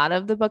in a lot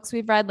of the books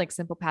we've read, like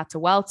Simple Path to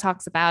Wealth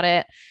talks about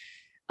it.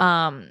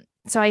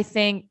 So I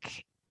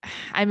think,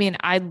 I mean,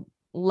 I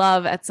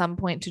love at some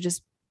point to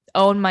just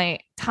own my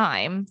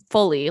time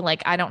fully.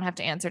 Like I don't have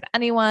to answer to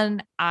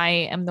anyone. I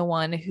am the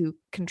one who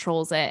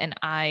controls it and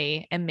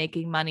I am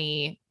making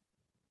money,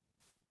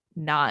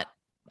 not,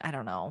 I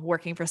don't know,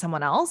 working for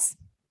someone else.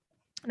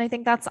 And I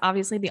think that's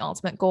obviously the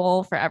ultimate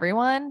goal for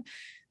everyone.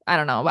 I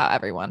don't know about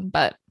everyone,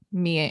 but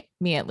me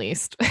at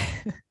least.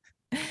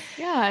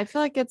 Yeah, I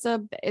feel like it's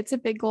a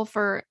big goal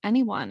for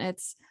anyone.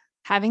 It's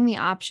having the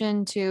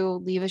option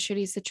to leave a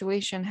shitty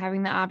situation,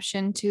 having the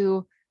option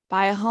to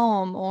buy a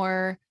home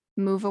or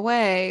move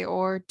away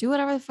or do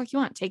whatever the fuck you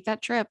want. Take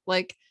that trip.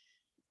 Like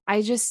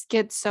I just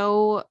get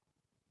so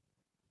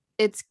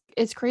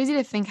it's crazy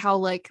to think how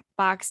like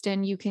boxed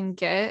in you can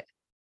get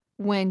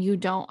when you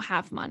don't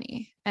have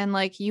money. And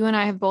like you and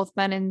I have both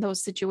been in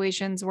those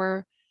situations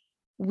where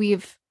we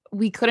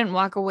couldn't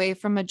walk away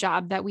from a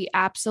job that we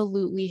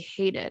absolutely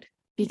hated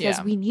because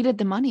Yeah. we needed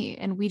the money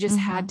and we just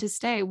Mm-hmm. had to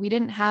stay. We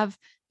didn't have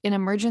an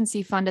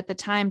emergency fund at the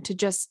time to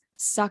just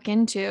suck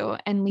into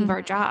and leave our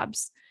Mm-hmm.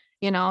 jobs.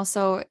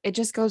 So it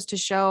just goes to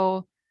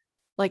show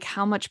like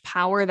how much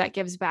power that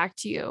gives back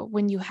to you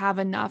when you have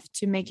enough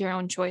to make your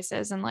own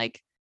choices. And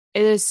like,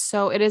 it is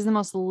the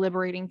most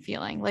liberating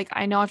feeling. Like,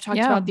 I know I've talked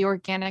Yeah. about the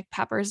organic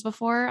peppers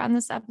before on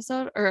this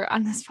episode or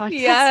on this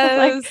podcast, but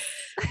like,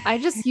 Yes. I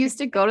just used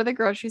to go to the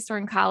grocery store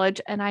in college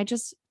and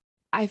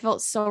I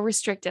felt so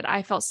restricted.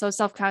 I felt so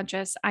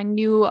self-conscious. I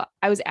knew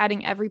I was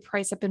adding every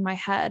price up in my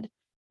head.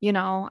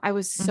 I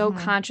was so Mhm.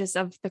 conscious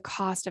of the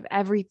cost of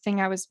everything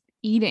I was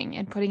eating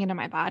and putting into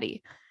my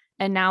body.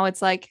 And now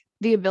it's like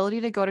the ability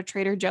to go to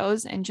Trader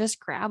Joe's and just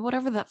grab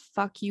whatever the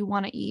fuck you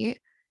want to eat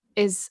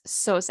is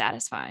so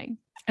satisfying.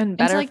 And And it's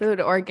better like, food,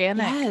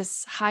 organic.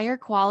 yes, higher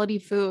quality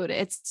food.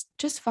 It's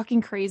just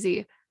fucking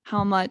crazy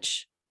how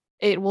much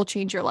it will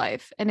change your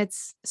life. And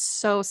it's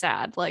so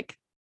sad, like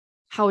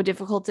how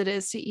difficult it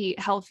is to eat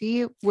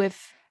healthy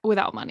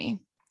without money.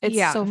 It's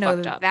Yeah, so no,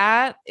 fucked up.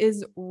 that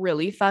is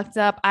really fucked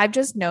up. I've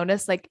just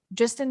noticed, like,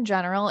 just in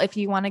general, if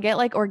you want to get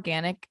like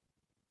organic,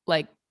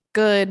 like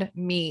good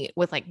meat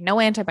with like no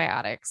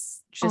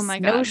antibiotics, Oh my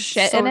just no God.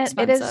 shit So in it,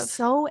 it is expensive.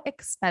 so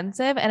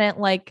expensive and it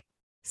like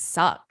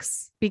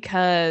sucks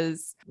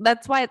because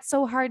that's why it's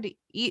so hard to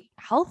eat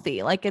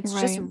healthy. Like, it's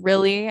just Right.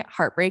 really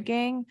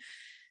heartbreaking.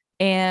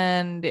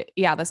 And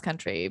yeah, this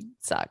country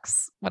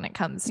sucks when it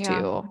comes Yeah.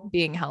 to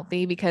being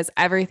healthy because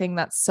everything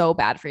that's so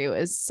bad for you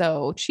is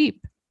so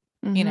cheap,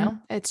 you know?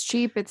 It's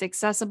cheap, it's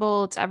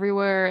accessible, it's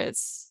everywhere.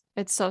 It's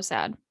so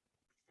sad.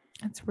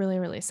 It's really,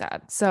 really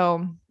sad.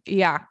 So,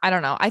 yeah, I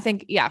don't know. I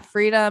think, yeah,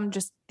 freedom,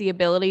 just the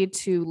ability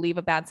to leave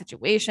a bad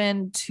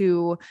situation,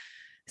 to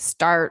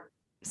start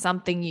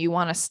something you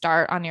want to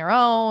start on your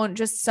own,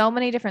 just so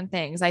many different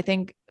things. I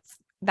think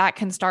that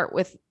can start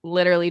with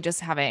literally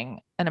just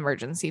having an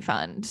emergency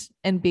fund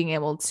and being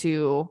able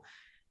to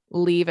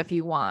leave if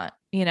you want,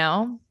 you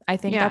know? I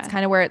think that's Yeah.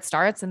 kind of where it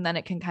starts. And then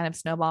it can kind of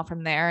snowball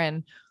from there.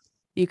 And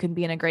you can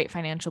be in a great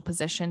financial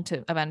position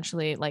to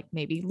eventually, like,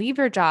 maybe leave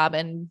your job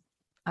and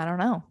I don't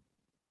know,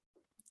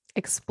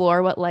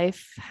 explore what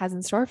life has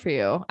in store for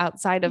you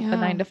outside of the Yeah.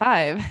 9 to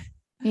 5.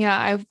 Yeah.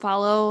 I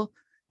follow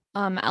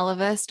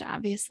Elevist,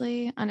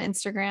 obviously, on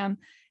Instagram.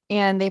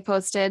 And they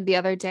posted the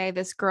other day,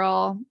 this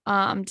girl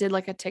did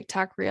like a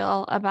TikTok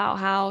reel about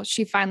how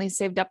she finally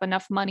saved up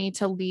enough money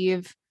to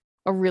leave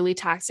a really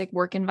toxic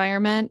work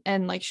environment.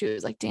 And like she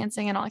was like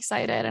dancing and all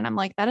excited. And I'm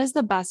like, that is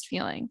the best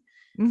feeling.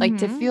 Like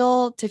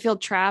Mm-hmm. to feel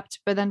trapped,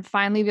 but then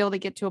finally be able to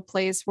get to a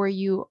place where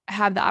you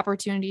have the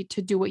opportunity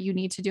to do what you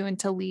need to do and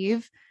to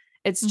leave.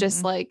 It's just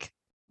Mm-hmm. like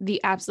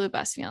the absolute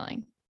best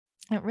feeling.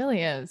 It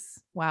really is.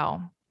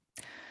 Wow.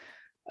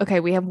 Okay,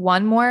 we have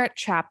one more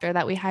chapter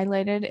that we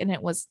highlighted, and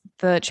it was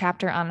the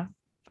chapter on,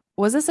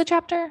 was this a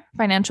chapter?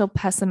 Financial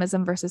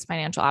pessimism versus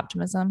financial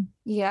optimism.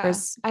 Yeah.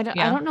 There's, I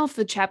yeah. don't know if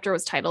the chapter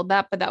was titled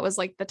that, but that was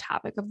like the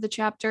topic of the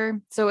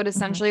chapter. So it Mhm.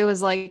 essentially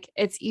was like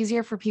it's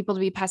easier for people to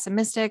be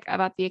pessimistic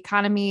about the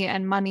economy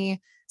and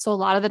money. So a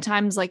lot of the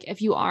times, like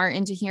if you are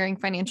into hearing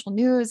financial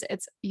news,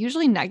 it's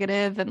usually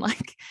negative and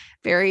like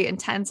very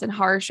intense and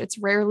harsh. It's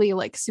rarely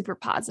like super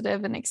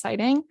positive and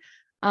exciting.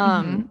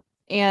 Mhm.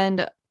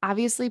 And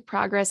obviously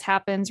progress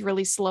happens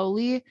really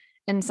slowly.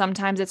 And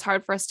sometimes it's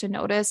hard for us to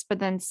notice, but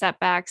then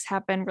setbacks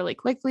happen really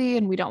quickly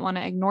and we don't want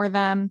to ignore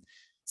them.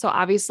 So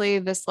obviously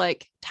this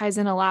like ties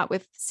in a lot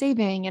with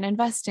saving and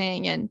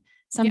investing. And Yeah.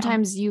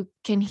 sometimes you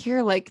can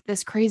hear like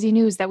this crazy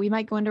news that we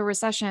might go into a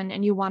recession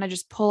and you want to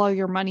just pull all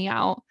your money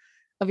out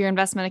of your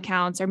investment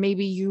accounts, or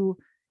maybe you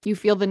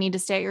feel the need to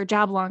stay at your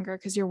job longer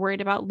because you're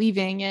worried about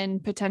leaving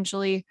and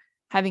potentially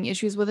having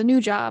issues with a new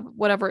job,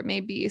 whatever it may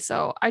be.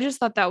 So I just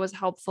thought that was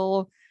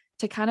helpful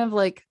to kind of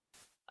like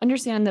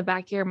understand in the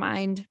back of your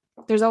mind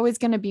there's always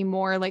going to be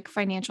more like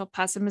financial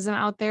pessimism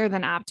out there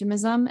than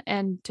optimism,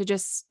 and to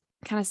just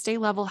kind of stay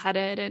level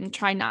headed and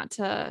try not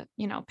to,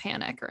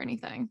 panic or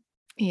anything.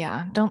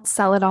 Yeah. Don't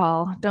sell it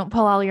all. Don't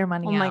pull all your Oh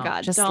money my out.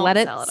 God, Just let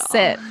don't it sell it all.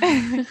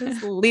 sit.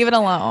 Just leave it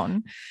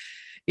alone.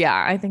 Yeah,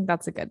 I think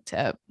that's a good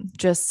tip.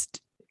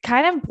 Just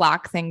kind of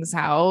block things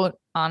out,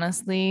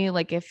 honestly.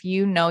 Like, if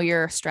you know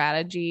your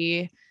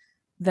strategy,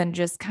 then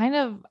just kind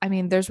of, I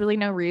mean, there's really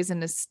no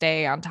reason to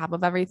stay on top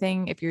of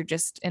everything if you're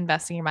just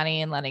investing your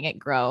money and letting it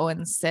grow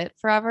and sit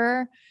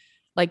forever.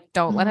 Like,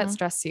 don't let it Mhm.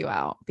 stress you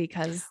out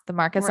because the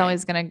market's Right.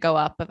 always going to go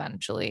up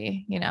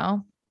eventually, you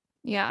know?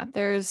 Yeah.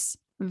 There's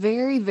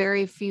very,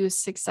 very few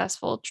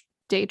successful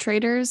day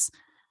traders.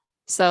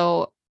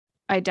 So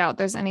I doubt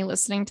there's any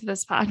listening to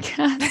this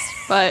podcast,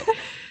 but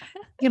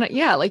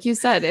yeah, like you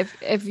said,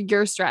 if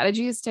your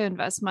strategy is to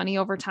invest money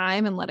over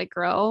time and let it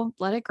grow,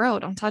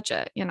 don't touch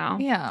it.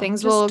 Yeah,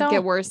 Things just will get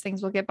don't. worse,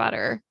 things will get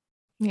better.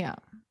 Yeah.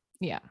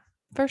 Yeah,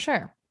 for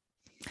sure.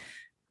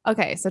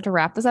 Okay, so to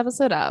wrap this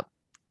episode up,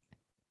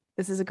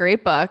 this is a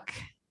great book.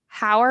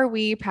 How are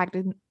we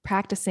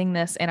practicing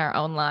this in our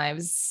own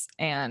lives?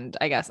 And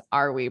I guess,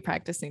 are we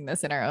practicing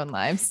this in our own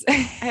lives?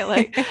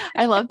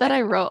 I love that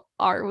I wrote,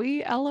 are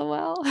we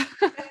LOL?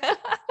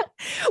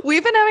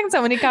 We've been having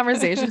so many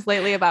conversations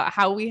lately about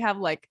how we have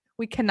like,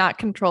 we cannot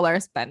control our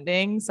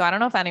spending. So I don't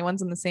know if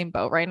anyone's in the same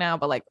boat right now,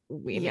 but like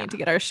we need to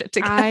get our shit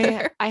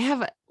together. I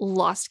have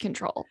lost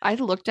control. I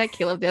looked at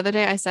Caleb the other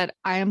day. I said,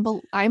 I'm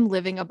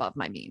living above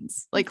my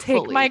means. Like, take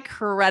fully. my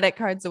credit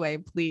cards away,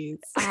 please.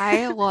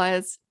 I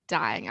was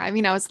dying. I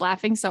mean, I was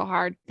laughing so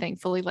hard.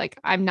 Thankfully, like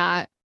I'm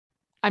not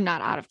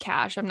out of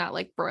cash. I'm not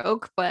like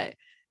broke, but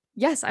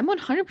yes, I'm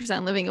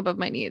 100% living above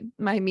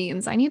my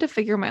means. I need to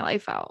figure my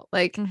life out.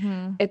 Like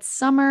it's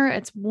summer,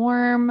 it's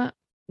warm.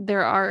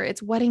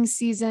 It's wedding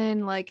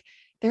season. Like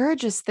there are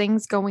just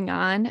things going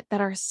on that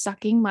are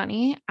sucking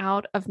money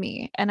out of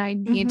me, and I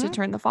need to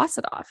turn the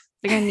faucet off.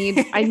 Like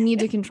I need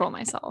to control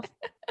myself.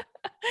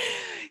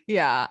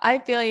 Yeah, I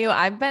feel you.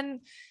 I've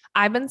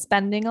been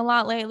spending a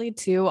lot lately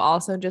too.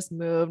 Also just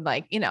moved,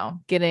 like, you know,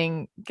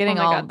 getting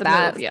all of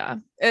that. Move, yeah.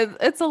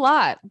 It's a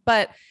lot.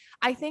 But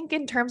I think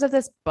in terms of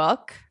this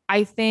book,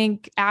 I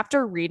think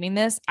after reading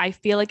this, I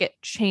feel like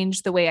it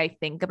changed the way I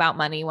think about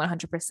money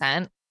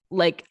 100%.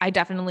 Like I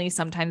definitely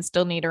sometimes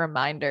still need a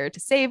reminder to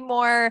save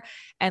more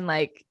and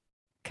like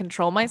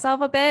control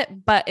myself a bit.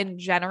 But in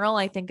general,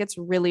 I think it's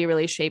really,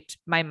 really shaped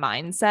my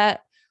mindset,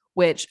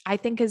 which I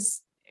think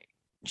has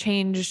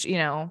changed, you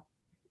know,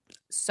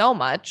 so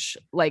much.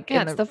 Like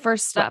it's the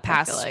first step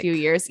past few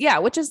years. Yeah,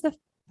 which is the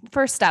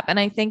first step. And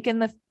I think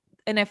in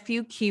a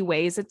few key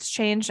ways it's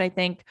changed. I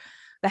think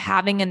the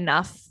having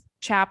enough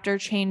chapter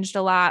changed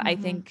a lot. I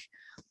think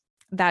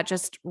that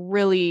just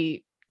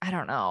really, I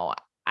don't know.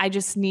 I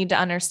just need to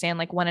understand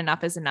like when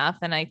enough is enough.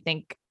 And I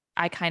think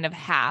I kind of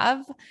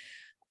have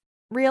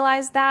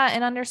realized that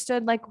and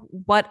understood like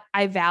what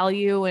I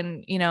value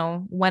and, you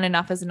know, when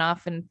enough is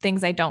enough and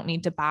things I don't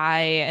need to buy,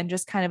 and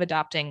just kind of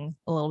adopting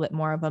a little bit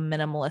more of a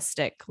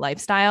minimalistic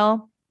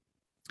lifestyle.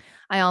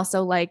 I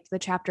also liked the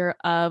chapter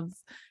of,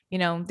 you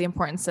know, the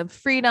importance of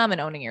freedom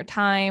and owning your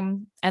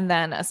time. And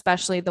then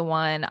especially the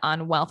one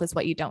on wealth is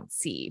what you don't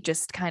see,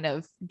 just kind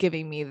of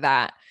giving me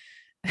that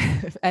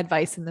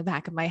advice in the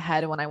back of my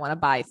head when I want to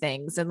buy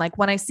things. And like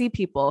when I see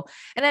people,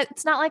 and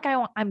it's not like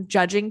I'm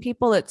judging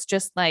people. It's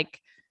just like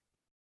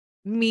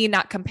me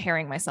not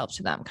comparing myself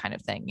to them kind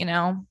of thing, you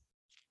know?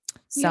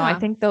 So I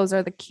think those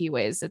are the key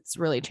ways it's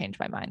really changed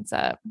my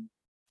mindset.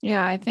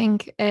 Yeah. I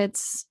think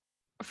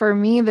for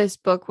me, this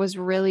book was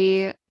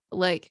really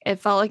like, it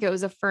felt like it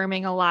was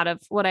affirming a lot of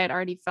what I had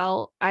already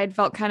felt. I had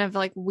felt kind of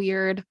like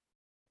weird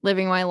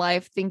living my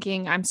life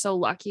thinking I'm so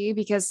lucky,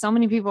 because so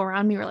many people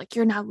around me were like,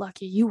 you're not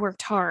lucky, you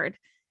worked hard.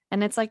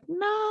 And it's like,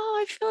 no,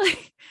 I feel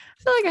like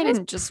I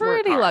didn't just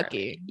work hard.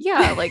 Lucky.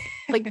 Yeah.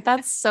 Like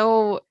that's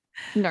so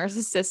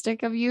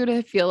narcissistic of you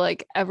to feel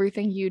like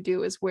everything you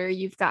do is where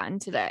you've gotten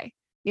today,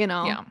 you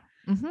know? Yeah.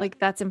 Like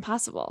that's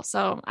impossible.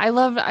 So I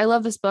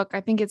love this book.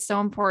 I think it's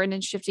so important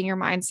in shifting your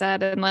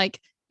mindset. And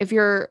like, if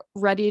you're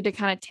ready to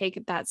kind of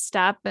take that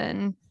step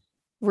and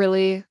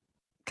really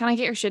kind of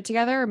get your shit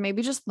together, or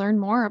maybe just learn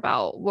more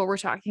about what we're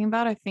talking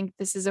about, I think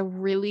this is a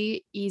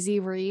really easy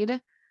read.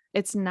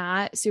 It's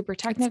not super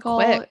technical.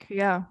 It's quick.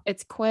 Yeah.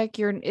 It's quick.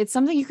 It's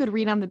something you could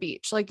read on the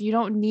beach. Like you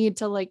don't need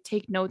to like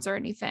take notes or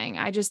anything.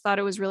 I just thought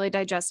it was really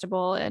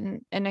digestible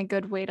and a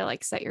good way to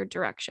like set your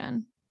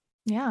direction.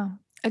 Yeah.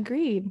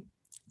 Agreed.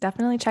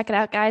 Definitely check it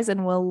out, guys.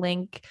 And we'll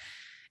link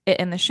it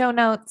in the show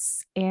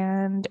notes,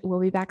 and we'll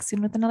be back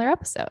soon with another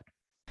episode.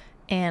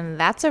 And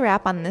that's a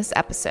wrap on this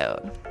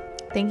episode.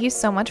 Thank you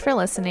so much for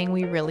listening.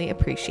 We really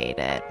appreciate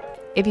it.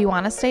 If you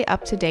want to stay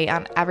up to date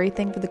on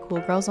everything for the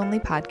Cool Girls Only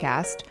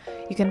podcast,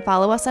 you can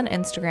follow us on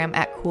Instagram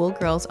at Cool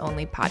Girls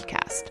Only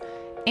Podcast.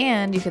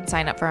 And you can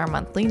sign up for our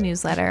monthly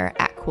newsletter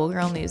at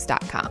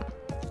coolgirlnews.com.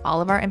 All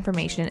of our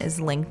information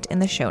is linked in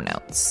the show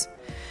notes.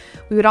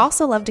 We would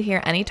also love to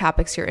hear any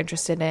topics you're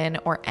interested in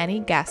or any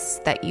guests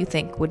that you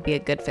think would be a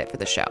good fit for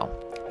the show.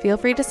 Feel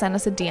free to send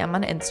us a DM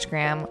on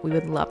Instagram. We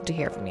would love to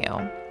hear from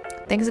you.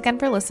 Thanks again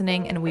for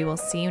listening, and we will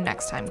see you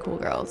next time, Cool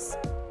Girls.